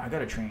doing? I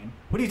gotta train.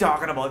 What are you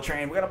talking about?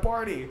 Train? We gotta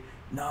party.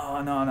 No.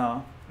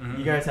 Mm-hmm.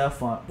 You guys have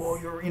fun. Well,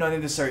 they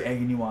just start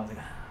egging you on, like,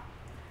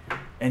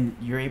 and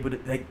you're able to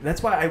like.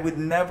 That's why I would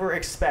never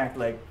expect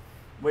like,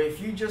 well,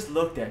 if you just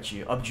looked at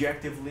you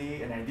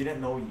objectively and I didn't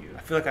know you.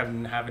 I feel like I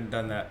haven't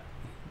done that.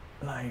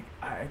 Like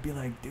I'd be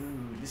like,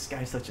 dude, this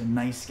guy's such a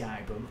nice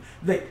guy, bro.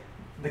 Like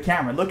the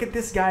camera. Look at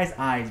this guy's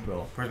eyes,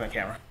 bro. Where's my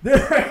camera?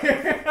 Look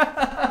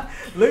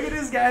at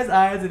this guy's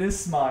eyes and his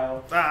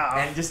smile. Ah.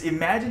 And just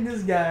imagine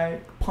this guy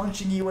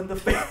punching you in the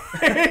face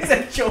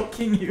and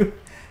choking you.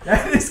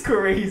 That is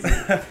crazy.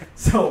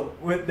 So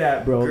with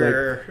that, bro,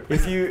 like,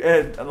 if you,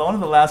 one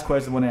of the last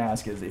questions I want to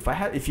ask is, if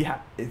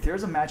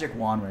there's a magic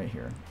wand right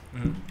here,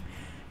 mm-hmm.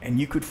 and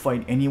you could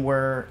fight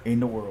anywhere in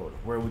the world,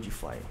 where would you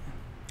fight?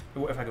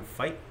 If I could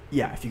fight?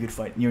 Yeah, if you could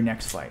fight your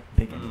next fight,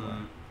 pick anywhere.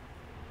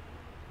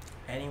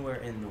 Anywhere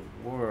in the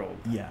world.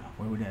 Yeah,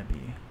 where would that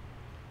be?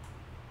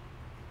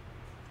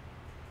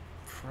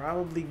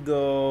 Probably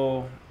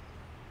go.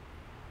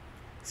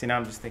 See, now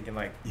I'm just thinking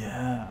like.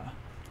 Yeah.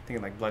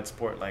 Thinking like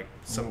Bloodsport, like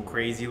some Ooh.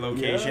 crazy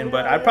location, Yeah,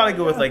 but I'd probably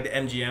go with like the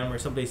MGM or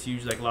someplace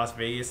huge like Las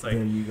Vegas. Like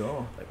there you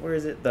go. Like where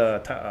is it?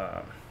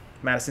 The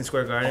Madison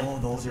Square Garden. Oh,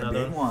 those are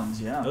big ones.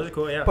 Yeah. Those are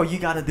cool. Yeah. But you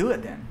got to do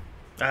it then.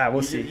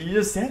 We'll see. You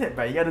just said it,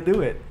 but you got to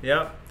do it.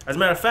 Yeah. As a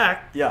matter of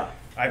fact. Yeah.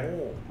 I've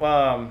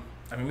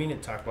been meaning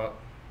to talk about.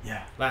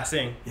 Yeah. Last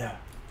thing. Yeah.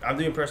 I'm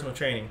doing personal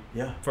training.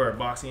 Yeah. For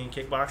boxing and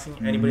kickboxing.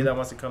 Mm-hmm. Anybody that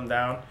wants to come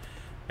down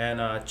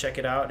and check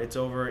it out, it's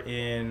over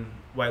in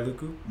Wailuku.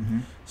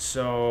 Mm-hmm.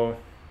 So,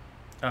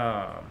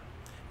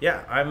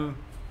 yeah, I'm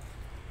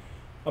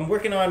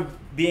working on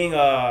being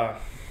a.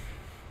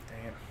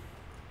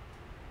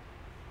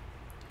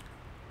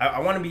 I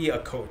want to be a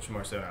coach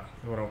more so now.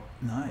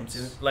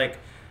 Nice. Like,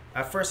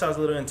 at first I was a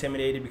little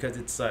intimidated because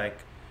it's like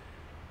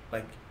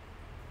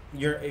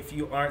if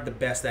you aren't the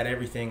best at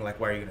everything, like,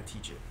 why are you gonna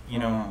teach it? You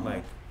know,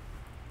 like.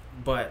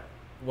 But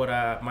what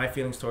my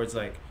feelings towards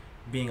like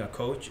being a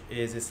coach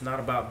is, it's not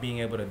about being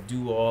able to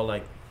do all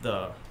like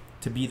to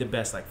be the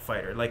best like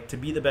fighter. Like, to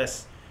be the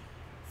best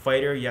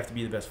fighter, you have to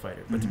be the best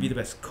fighter. But to be the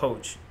best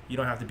coach, you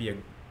don't have to be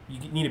you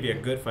need to be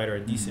a good fighter, a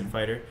decent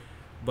fighter,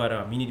 but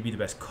you need to be the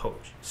best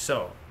coach.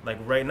 So like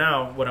right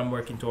now, what I'm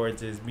working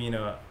towards is being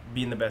the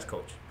best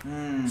coach.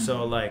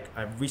 So like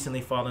I've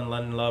recently fallen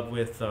in love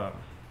with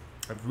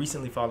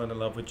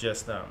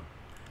just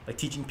like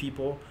teaching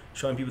people,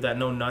 showing people that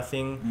know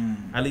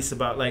nothing, at least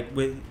about like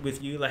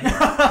with you, like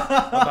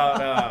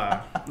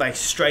about like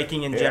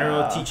striking in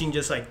general, teaching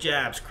just like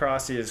jabs,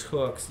 crosses,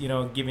 hooks, you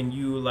know, giving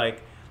you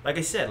like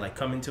I said, like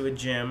come into a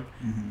gym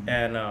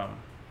and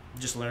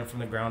just learn from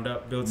the ground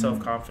up, build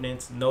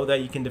self-confidence, know that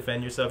you can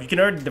defend yourself. You can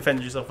already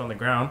defend yourself on the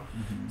ground.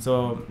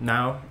 So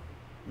now,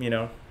 you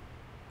know,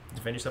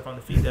 defend yourself on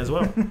the feet as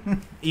well. You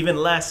can be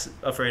even less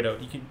afraid of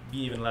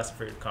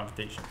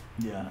confrontation.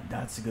 Yeah,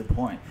 that's a good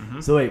point.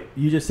 So wait,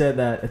 you just said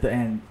that at the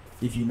end,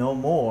 if you know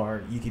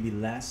more, you can be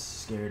less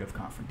scared of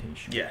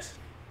confrontation. Yes.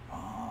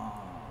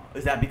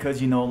 Is that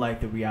because you know like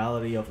the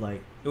reality of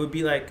like? It would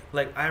be like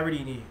I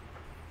already need.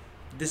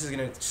 This is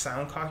gonna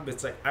sound cocky, but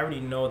it's like I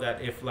already know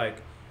that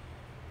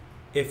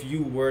if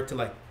you were to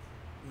like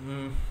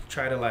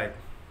try to like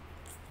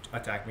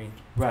attack me,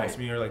 right,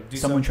 me, or like do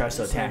someone something, tries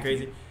to attack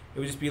crazy, you. It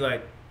would just be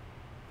like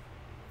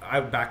I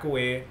would back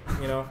away,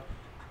 you know.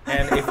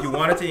 And if you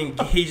wanted to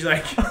engage,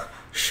 like,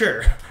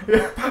 sure.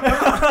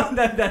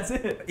 That's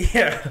it.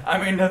 Yeah.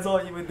 I mean, that's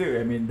all you would do.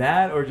 I mean,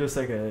 that or just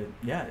like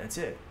that's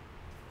it.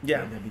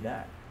 Yeah. That'd be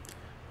that.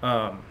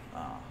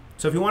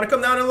 So if you want to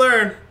come down and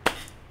learn,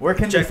 where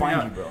can they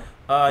find you, bro?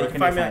 You can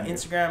find me on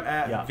Instagram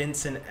at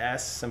Vinson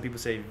S. Some people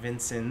say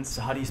Vinsons.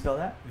 So how do you spell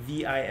that?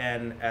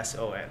 Vinson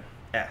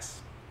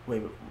S.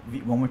 Wait,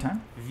 one more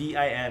time?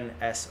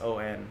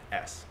 Vinsons.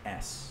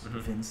 S.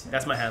 Vincent.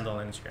 That's my handle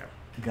on Instagram.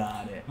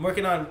 Got it. I'm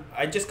working on.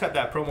 I just cut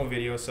that promo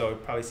video, so you'll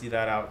probably see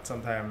that out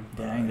sometime.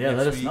 Dang, yeah,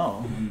 let us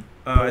know.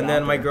 And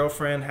then my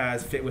girlfriend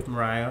has Fit with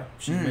Mariah.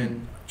 She's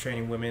been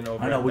training women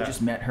over. I know. We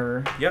just met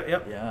her.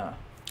 Yep. Yeah.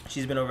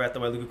 She's been over at the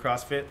Wailuku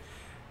CrossFit,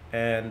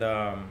 and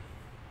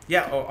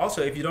yeah.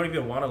 Also, if you don't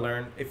even want to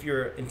learn, if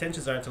your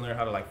intentions aren't to learn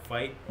how to like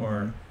fight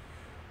or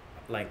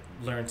like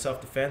learn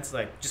self-defense,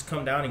 like just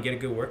come down and get a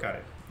good workout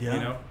in. Yeah. You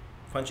know,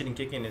 punching and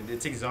kicking, and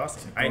it's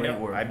exhausting. It's I know.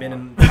 workout. I've been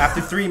in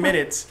after 3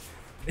 minutes.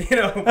 You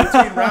know,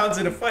 between rounds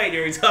in a fight,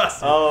 you're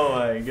exhausted. Oh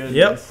my goodness.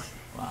 Yep.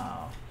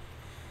 Wow.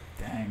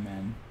 Dang,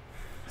 man.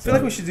 I feel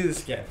like we should do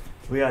this again.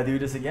 We gotta do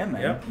this again,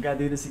 man. Yep. We gotta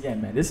do this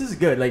again, man. This is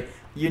good. Like,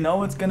 you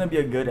know, it's gonna be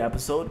a good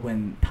episode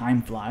when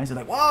time flies. You're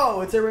like,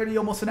 whoa, it's already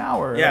almost an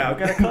hour. Yeah, like,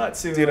 we gotta cut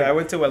soon. Dude, I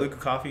went to Waluka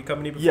Coffee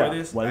Company before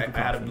this. I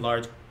had a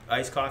large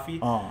iced coffee.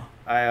 Oh.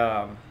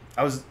 I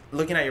was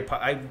looking at your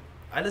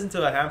I listened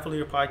to a handful of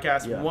your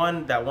podcasts.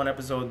 Yeah. That one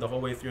episode the whole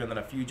way through, and then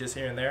a few just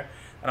here and there.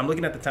 And I'm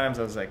looking at the times.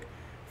 I was like,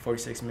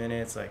 46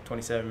 minutes, like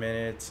 27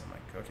 minutes. I'm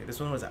like, okay, this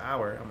one was an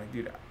hour. I'm like,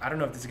 dude, I don't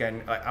know if this guy,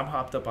 like, I'm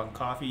hopped up on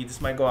coffee.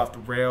 This might go off the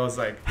rails.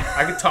 Like,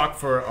 I could talk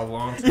for a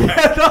long time.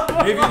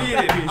 If you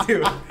needed me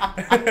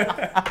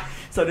to.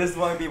 So this is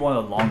going to be one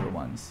of the longer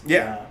ones.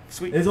 Yeah.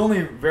 Sweet. It's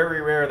only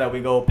very rare that we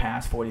go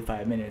past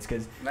 45 minutes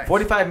because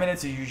 45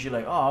 minutes is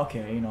usually like, oh,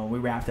 okay, you know, we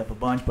wrapped up a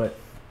bunch, but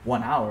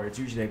 1 hour, it's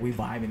usually like we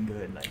vibing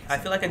good. Like, I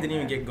feel like I didn't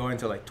even get going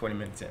until like 20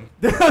 minutes in.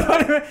 You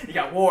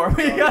got warm.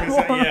 You got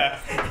warm.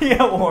 Yeah. You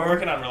got warm. I'm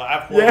working on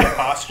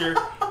posture.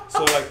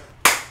 So like,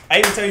 I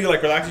even tell you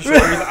like relax your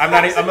shoulders. I'm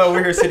not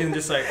over here sitting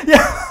just like,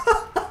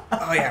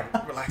 oh yeah,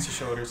 relax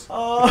your shoulders.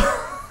 Oh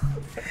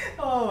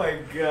my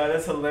god,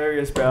 that's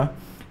hilarious, bro.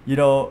 You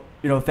know,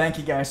 thank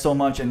you guys so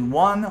much. And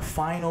one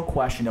final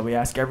question that we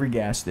ask every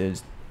guest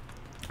is,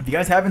 if you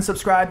guys haven't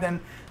subscribed,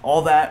 then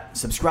all that,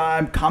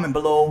 subscribe, comment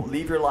below,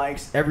 leave your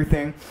likes,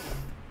 everything.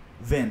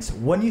 Vince,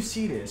 when you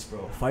see this,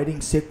 bro, fighting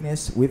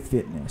sickness with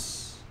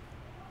fitness,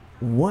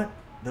 what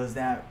does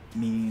that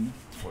mean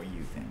for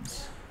you,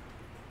 Vince?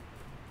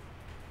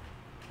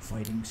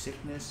 Fighting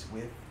sickness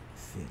with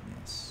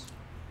fitness.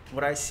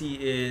 What I see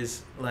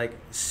is like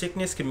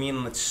sickness can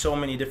mean like so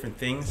many different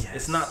things. Yes.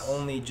 It's not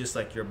only just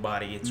like your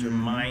body, it's your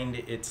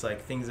mind, it's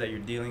like things that you're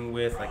dealing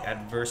with, like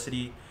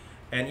adversity.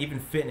 And even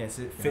fitness,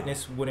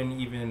 fitness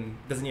doesn't even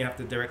have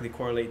to directly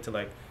correlate to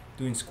like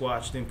doing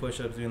squats, doing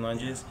push-ups, doing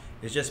lunges.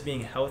 Yeah. It's just being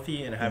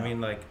healthy and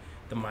having like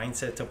the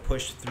mindset to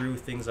push through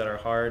things that are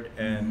hard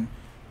and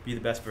be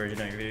the best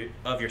version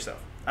of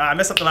yourself. I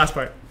messed up the last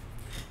part.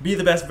 Be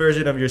the best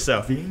version of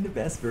yourself. Being the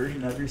best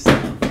version of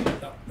yourself.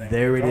 Oh,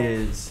 there it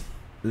is.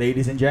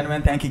 Ladies and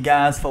gentlemen, thank you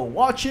guys for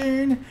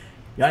watching.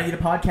 Yanagida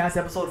Podcast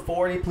episode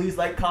 40. Please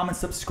like, comment,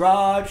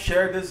 subscribe,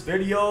 share this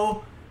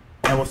video.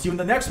 And we'll see you in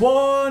the next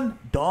one.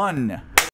 Done.